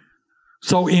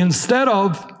 So instead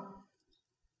of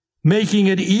making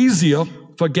it easier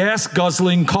for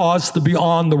gas-guzzling cars to be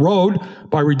on the road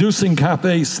by reducing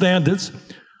CAFE standards,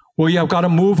 we have got to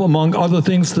move, among other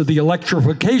things, to the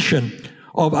electrification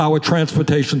of our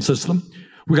transportation system.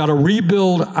 We got to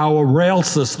rebuild our rail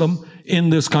system in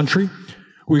this country.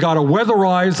 We got to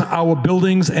weatherize our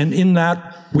buildings, and in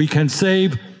that we can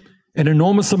save an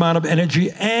enormous amount of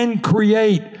energy and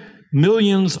create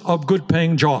millions of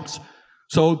good-paying jobs.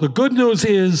 So the good news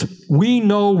is we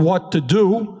know what to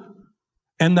do,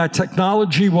 and that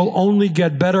technology will only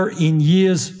get better in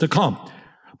years to come.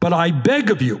 But I beg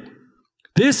of you,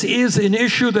 this is an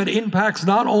issue that impacts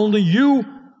not only you,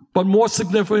 but more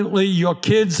significantly your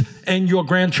kids and your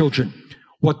grandchildren.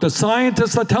 What the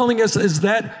scientists are telling us is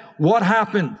that what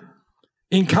happened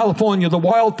in California, the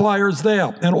wildfires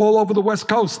there, and all over the West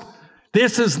Coast,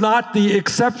 this is not the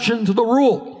exception to the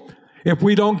rule. If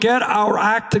we don't get our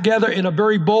act together in a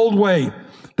very bold way,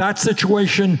 that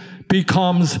situation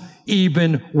becomes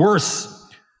even worse.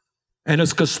 And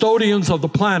as custodians of the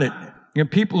planet, and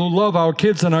people who love our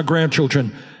kids and our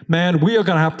grandchildren, man, we are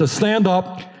going to have to stand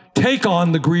up, take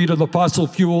on the greed of the fossil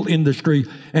fuel industry,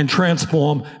 and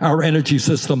transform our energy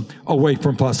system away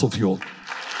from fossil fuel.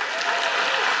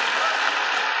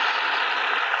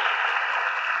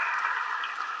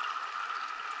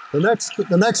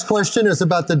 The next question is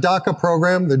about the DACA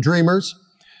program, the Dreamers.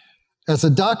 As a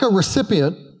DACA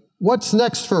recipient, what's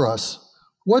next for us?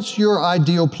 What's your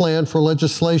ideal plan for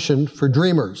legislation for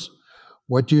Dreamers?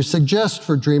 What do you suggest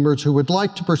for Dreamers who would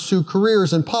like to pursue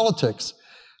careers in politics?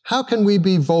 How can we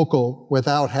be vocal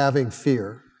without having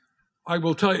fear? I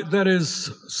will tell you, that is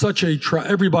such a,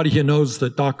 everybody here knows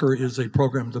that DACA is a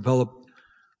program developed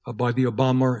by the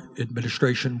Obama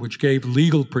administration, which gave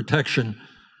legal protection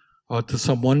to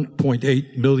some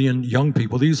 1.8 million young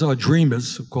people. These are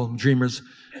dreamers, we call them dreamers,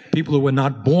 people who were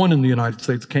not born in the United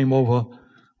States, came over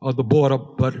the border,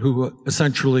 but who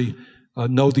essentially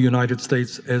know the United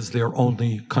States as their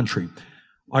only country.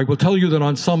 I will tell you that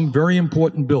on some very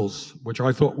important bills, which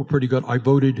I thought were pretty good, I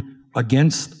voted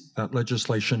against that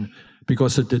legislation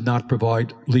because it did not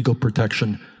provide legal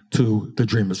protection to the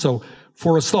dreamers. So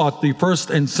for a start, the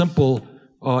first and simple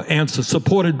answer,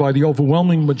 supported by the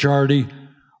overwhelming majority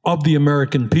of the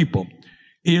American people,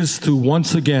 is to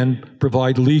once again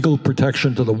provide legal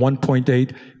protection to the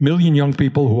 1.8 million young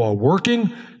people who are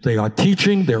working, they are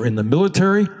teaching, they're in the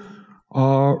military,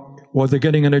 or they're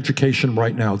getting an education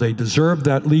right now. They deserve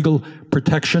that legal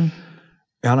protection,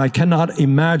 and I cannot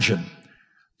imagine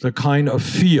the kind of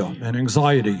fear and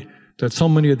anxiety that so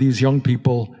many of these young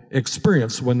people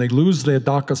experience when they lose their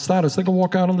DACA status. They can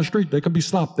walk out on the street, they can be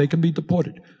stopped, they can be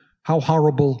deported. How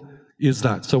horrible is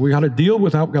that? So we got to deal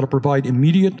with that. We got to provide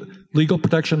immediate legal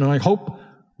protection, and I hope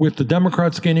with the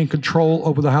Democrats gaining control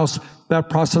over the House, that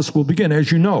process will begin.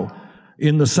 As you know,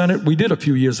 in the Senate, we did a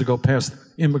few years ago pass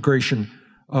immigration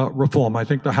reform. I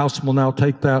think the House will now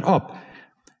take that up.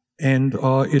 And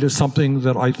it is something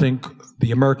that I think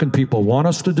the American people want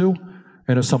us to do,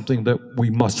 and it's something that we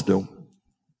must do.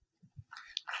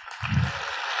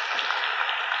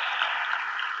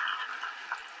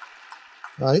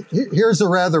 Here's a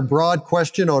rather broad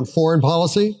question on foreign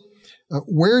policy.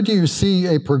 Where do you see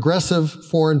a progressive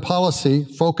foreign policy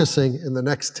focusing in the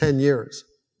next 10 years?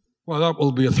 Well, that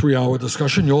will be a 3-hour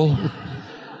discussion, Joel.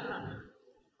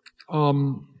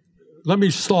 Let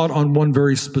me start on one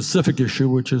very specific issue,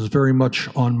 which is very much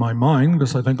on my mind,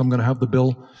 because I think I'm going to have the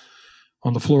bill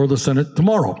on the floor of the Senate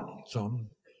tomorrow. So I'm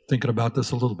thinking about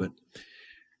this a little bit.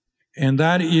 And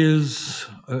that is,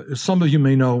 some of you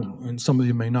may know, and some of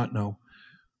you may not know,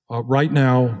 right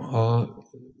now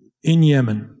in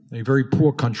Yemen, a very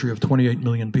poor country of 28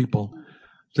 million people,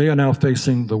 they are now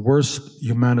facing the worst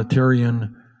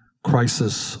humanitarian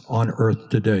crisis on earth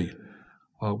today.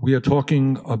 We are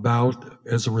talking about,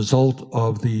 as a result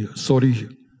of the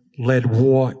Saudi-led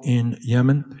war in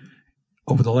Yemen,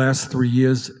 over the last 3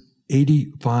 years,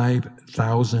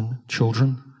 85,000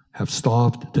 children have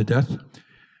starved to death.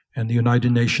 And the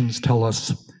United Nations tell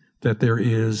us that there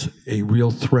is a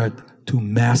real threat to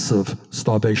massive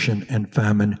starvation and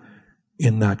famine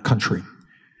in that country.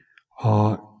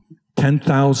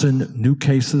 10,000 new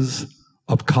cases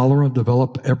of cholera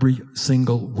develop every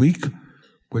single week,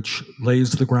 which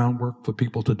lays the groundwork for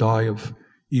people to die of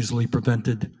easily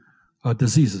prevented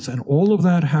diseases. And all of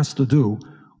that has to do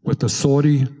with the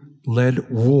Saudi-led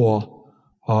war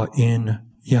in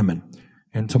Yemen.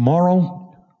 And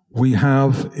tomorrow, we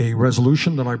have a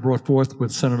resolution that I brought forth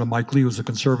with Senator Mike Lee, who's a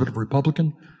conservative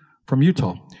Republican from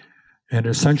Utah. And it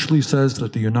essentially says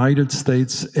that the United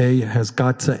States, has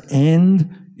got to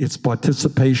end its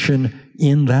participation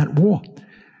in that war.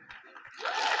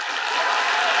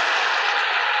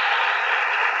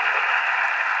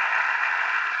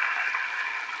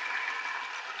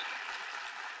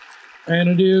 And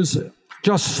it is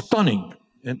just stunning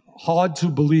and hard to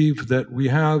believe that we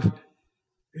have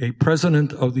a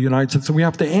president of the United States. So we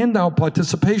have to end our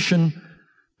participation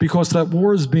because that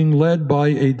war is being led by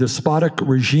a despotic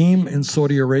regime in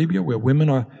Saudi Arabia where women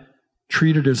are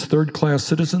treated as third-class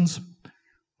citizens.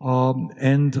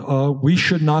 We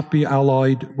should not be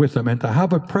allied with them. And to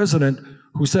have a president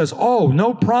who says, oh,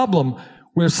 no problem,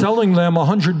 we're selling them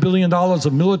 $100 billion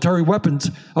of military weapons,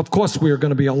 of course we are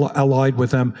going to be allied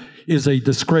with them, is a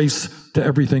disgrace to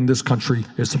everything this country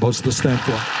is supposed to stand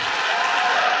for.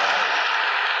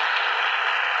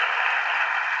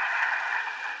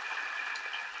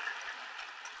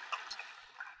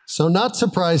 So not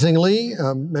surprisingly,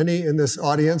 many in this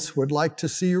audience would like to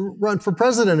see you run for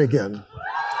president again.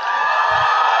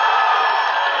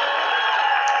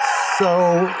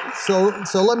 So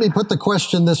let me put the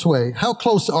question this way. How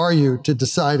close are you to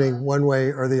deciding one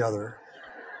way or the other?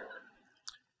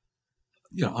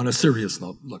 Yeah, on a serious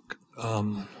note, look,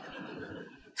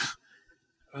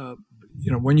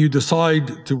 when you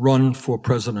decide to run for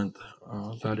president,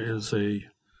 that is a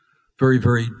very,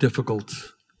 very difficult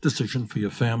decision for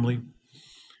your family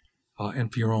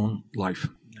and for your own life.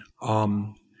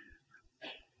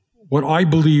 What I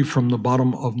believe from the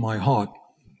bottom of my heart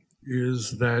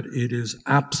is that it is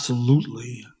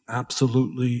absolutely,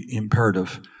 absolutely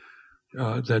imperative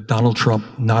that Donald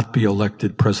Trump not be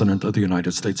elected president of the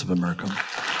United States of America.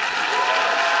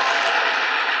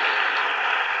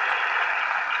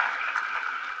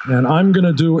 And I'm going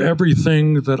to do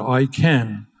everything that I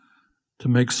can to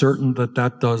make certain that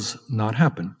that does not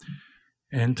happen.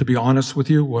 And to be honest with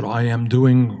you, what I am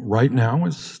doing right now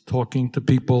is talking to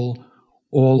people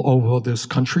all over this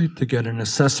country to get an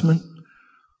assessment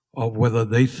of whether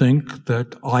they think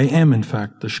that I am, in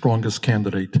fact, the strongest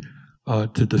candidate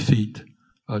to defeat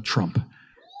Trump.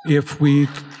 If we,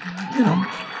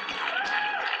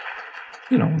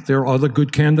 there are other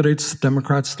good candidates,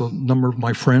 Democrats, the number of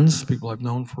my friends, people I've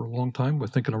known for a long time, were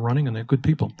thinking of running, and they're good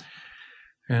people.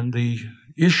 And the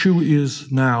issue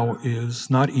is now is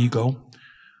not ego.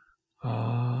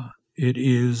 It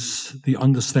is the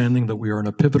understanding that we are in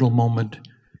a pivotal moment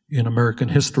in American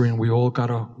history, and we all got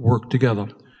to work together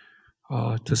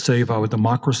to save our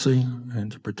democracy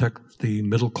and to protect the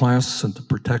middle class and to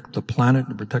protect the planet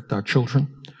and protect our children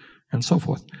and so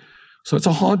forth. So it's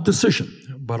a hard decision,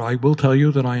 but I will tell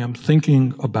you that I am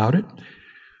thinking about it.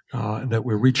 that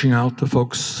we're reaching out to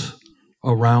folks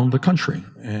around the country.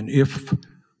 And if,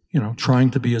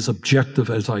 trying to be as objective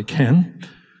as I can,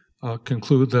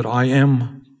 conclude that I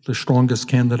am the strongest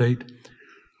candidate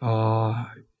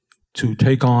to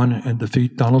take on and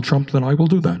defeat Donald Trump, then I will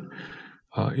do that.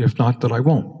 If not, that I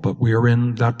won't. But we are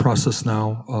in that process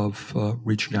now of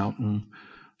reaching out and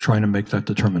trying to make that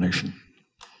determination.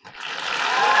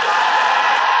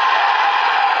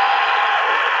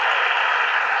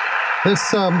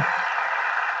 This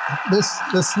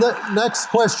next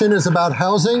question is about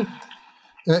housing.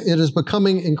 It is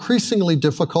becoming increasingly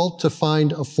difficult to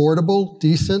find affordable,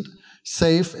 decent,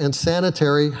 safe, and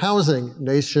sanitary housing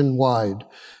nationwide.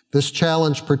 This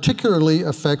challenge particularly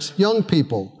affects young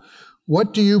people.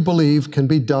 What do you believe can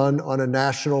be done on a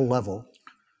national level?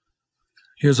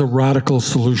 Here's a radical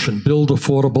solution. Build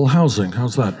affordable housing.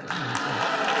 How's that?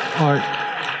 All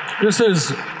right. This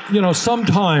is,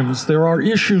 sometimes there are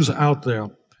issues out there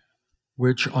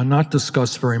which are not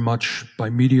discussed very much by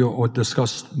media or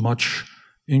discussed much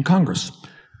in Congress.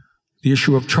 The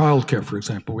issue of childcare, for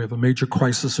example. We have a major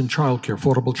crisis in childcare,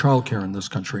 affordable childcare in this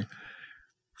country.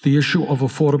 The issue of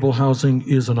affordable housing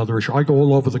is another issue. I go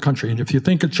all over the country, and if you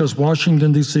think it's just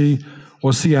Washington, D.C.,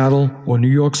 or Seattle, or New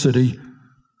York City,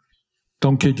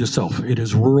 don't kid yourself. It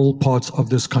is rural parts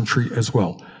of this country as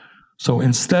well. So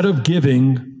instead of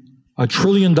giving $1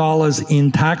 trillion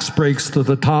in tax breaks to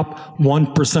the top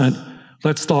 1%,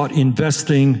 let's start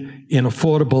investing in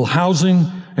affordable housing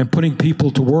and putting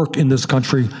people to work in this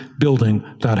country building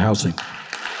that housing.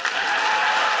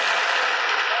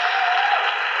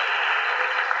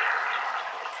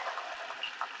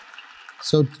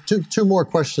 So two more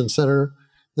questions, Senator.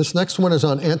 This next one is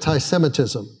on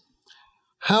anti-Semitism.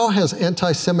 How has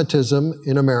anti-Semitism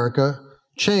in America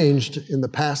changed in the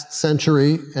past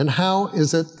century, and how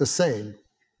is it the same?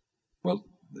 Well,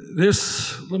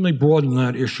 let me broaden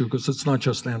that issue because it's not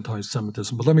just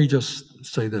anti-Semitism, but let me just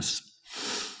say this.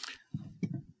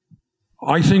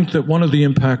 I think that one of the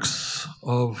impacts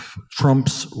of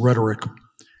Trump's rhetoric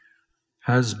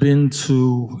has been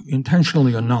to,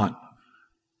 intentionally or not,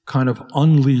 kind of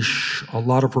unleash a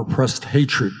lot of repressed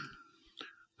hatred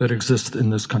that exists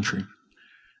in this country.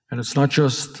 And it's not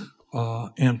just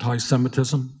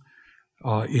anti-Semitism,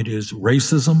 it is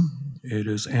racism, it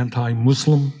is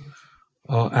anti-Muslim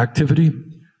activity,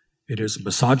 it is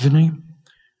misogyny,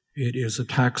 it is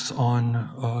attacks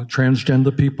on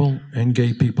transgender people and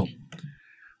gay people.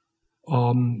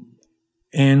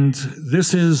 And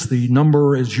this is the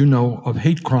number, as you know, of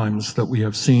hate crimes that we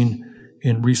have seen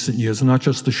in recent years, and not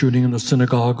just the shooting in the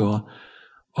synagogue or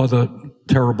other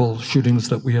terrible shootings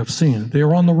that we have seen. They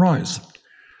are on the rise.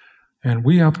 And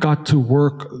we have got to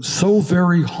work so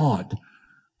very hard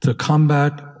to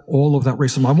combat all of that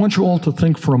racism. I want you all to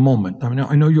think for a moment. I mean,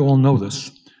 I know you all know this,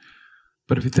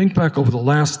 but if you think back over the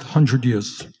last 100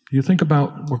 years, you think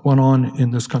about what went on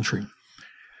in this country.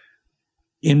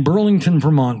 In Burlington,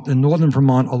 Vermont, in northern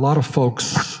Vermont, a lot of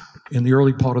folks in the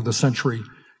early part of the century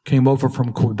came over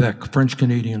from Quebec. French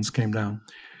Canadians came down.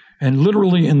 And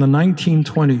literally in the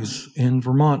 1920s in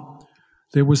Vermont,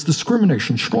 there was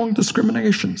discrimination, strong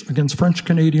discriminations against French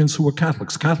Canadians who were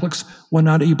Catholics. Catholics were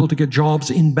not able to get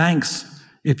jobs in banks,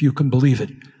 if you can believe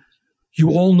it. You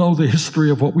all know the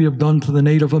history of what we have done to the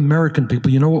Native American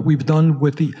people. You know what we've done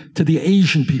to the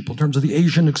Asian people in terms of the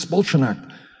Asian Expulsion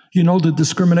Act. You know the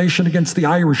discrimination against the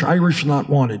Irish not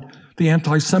wanted, the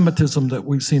anti-Semitism that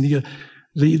we've seen,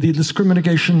 the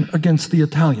discrimination against the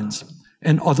Italians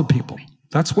and other people.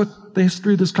 That's what the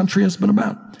history of this country has been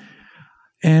about.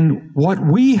 And what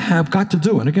we have got to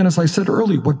do, and again, as I said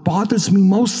earlier, what bothers me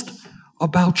most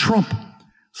about Trump,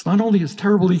 it's not only his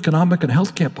terrible economic and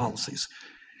healthcare policies,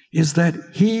 is that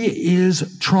he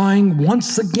is trying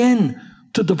once again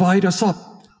to divide us up.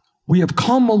 We have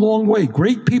come a long way.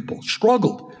 Great people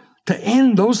struggled to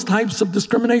end those types of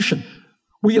discrimination.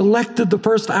 We elected the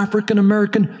first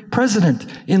African-American president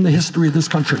in the history of this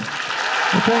country.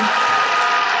 Okay?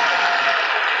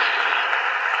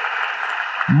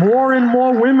 More and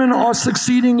more women are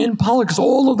succeeding in politics.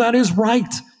 All of that is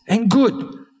right and good.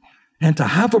 And to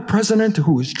have a president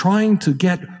who is trying to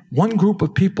get one group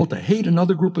of people to hate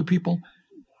another group of people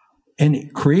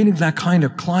and creating that kind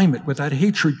of climate where that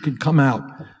hatred can come out,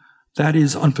 that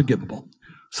is unforgivable.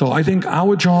 So I think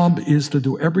our job is to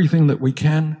do everything that we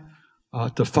can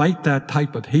to fight that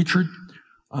type of hatred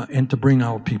and to bring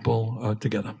our people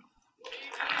together.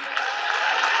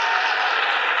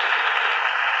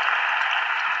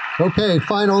 Okay,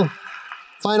 final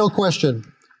question.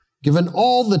 Given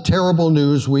all the terrible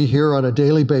news we hear on a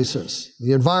daily basis,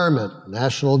 the environment,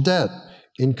 national debt,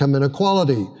 income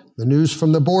inequality, the news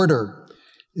from the border,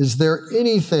 Is there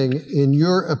anything, in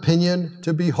your opinion,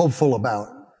 to be hopeful about?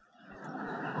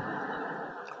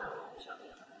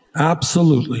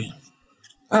 Absolutely.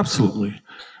 Absolutely.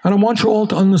 And I want you all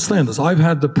to understand this. I've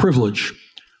had the privilege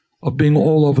of being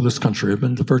all over this country. I've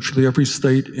been to virtually every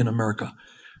state in America.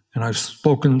 And I've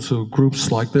spoken to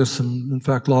groups like this, and in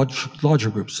fact, larger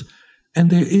groups. And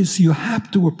you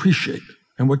have to appreciate,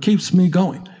 and what keeps me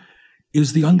going,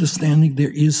 is the understanding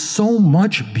there is so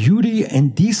much beauty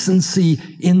and decency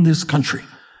in this country.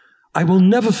 I will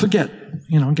never forget,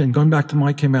 again, going back to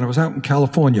my campaign, I was out in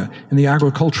California, in the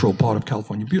agricultural part of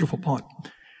California, beautiful part,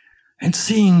 and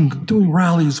doing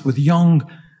rallies with young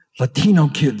Latino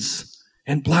kids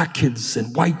and black kids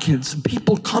and white kids, and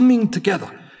people coming together.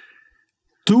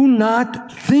 Do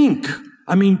not think,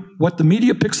 what the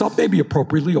media picks up, maybe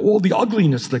appropriately, all the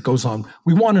ugliness that goes on.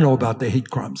 We want to know about the hate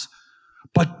crimes.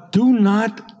 But do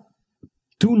not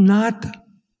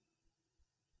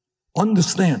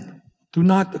understand, do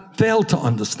not fail to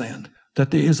understand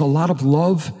that there is a lot of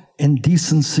love and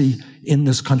decency in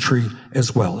this country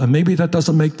as well. And maybe that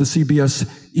doesn't make the CBS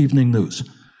evening news.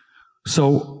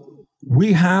 So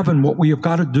we have, and what we have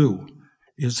got to do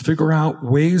is figure out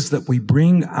ways that we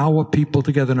bring our people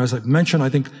together. And as I've mentioned, I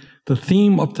think the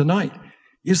theme of tonight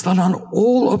is that on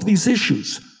all of these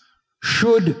issues,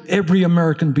 should every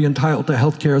American be entitled to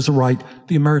health care as a right?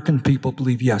 The American people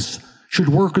believe yes. Should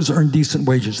workers earn decent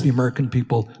wages? The American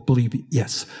people believe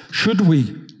yes. Should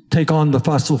we take on the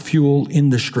fossil fuel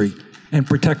industry and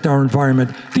protect our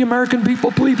environment? The American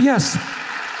people believe yes.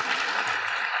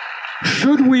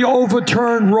 Should we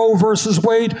overturn Roe versus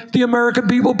Wade? The American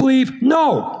people believe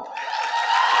no.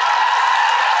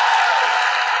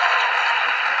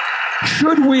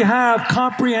 Should we have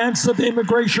comprehensive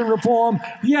immigration reform?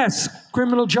 Yes.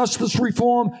 Criminal justice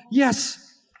reform?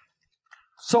 Yes.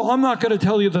 So I'm not going to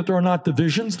tell you that there are not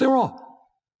divisions. There are.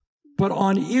 But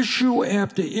on issue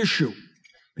after issue,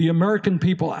 the American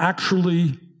people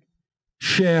actually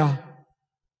share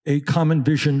a common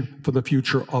vision for the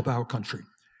future of our country.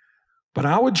 But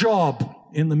our job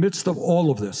in the midst of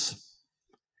all of this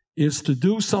is to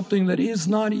do something that is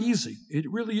not easy. It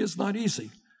really is not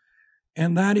easy.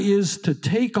 And that is to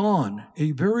take on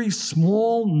a very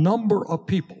small number of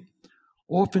people,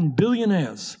 often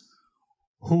billionaires,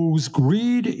 whose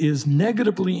greed is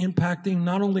negatively impacting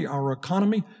not only our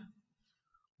economy,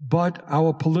 but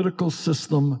our political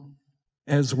system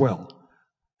as well.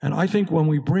 And I think when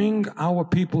we bring our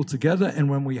people together and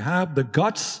when we have the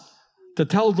guts to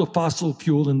tell the fossil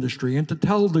fuel industry and to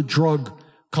tell the drug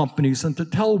companies and to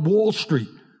tell Wall Street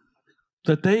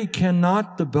that they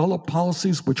cannot develop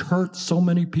policies which hurt so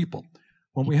many people.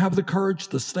 When we have the courage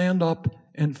to stand up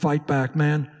and fight back,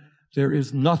 man, there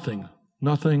is nothing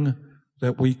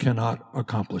that we cannot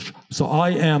accomplish. So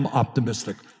I am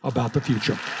optimistic about the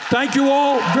future. Thank you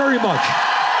all very much.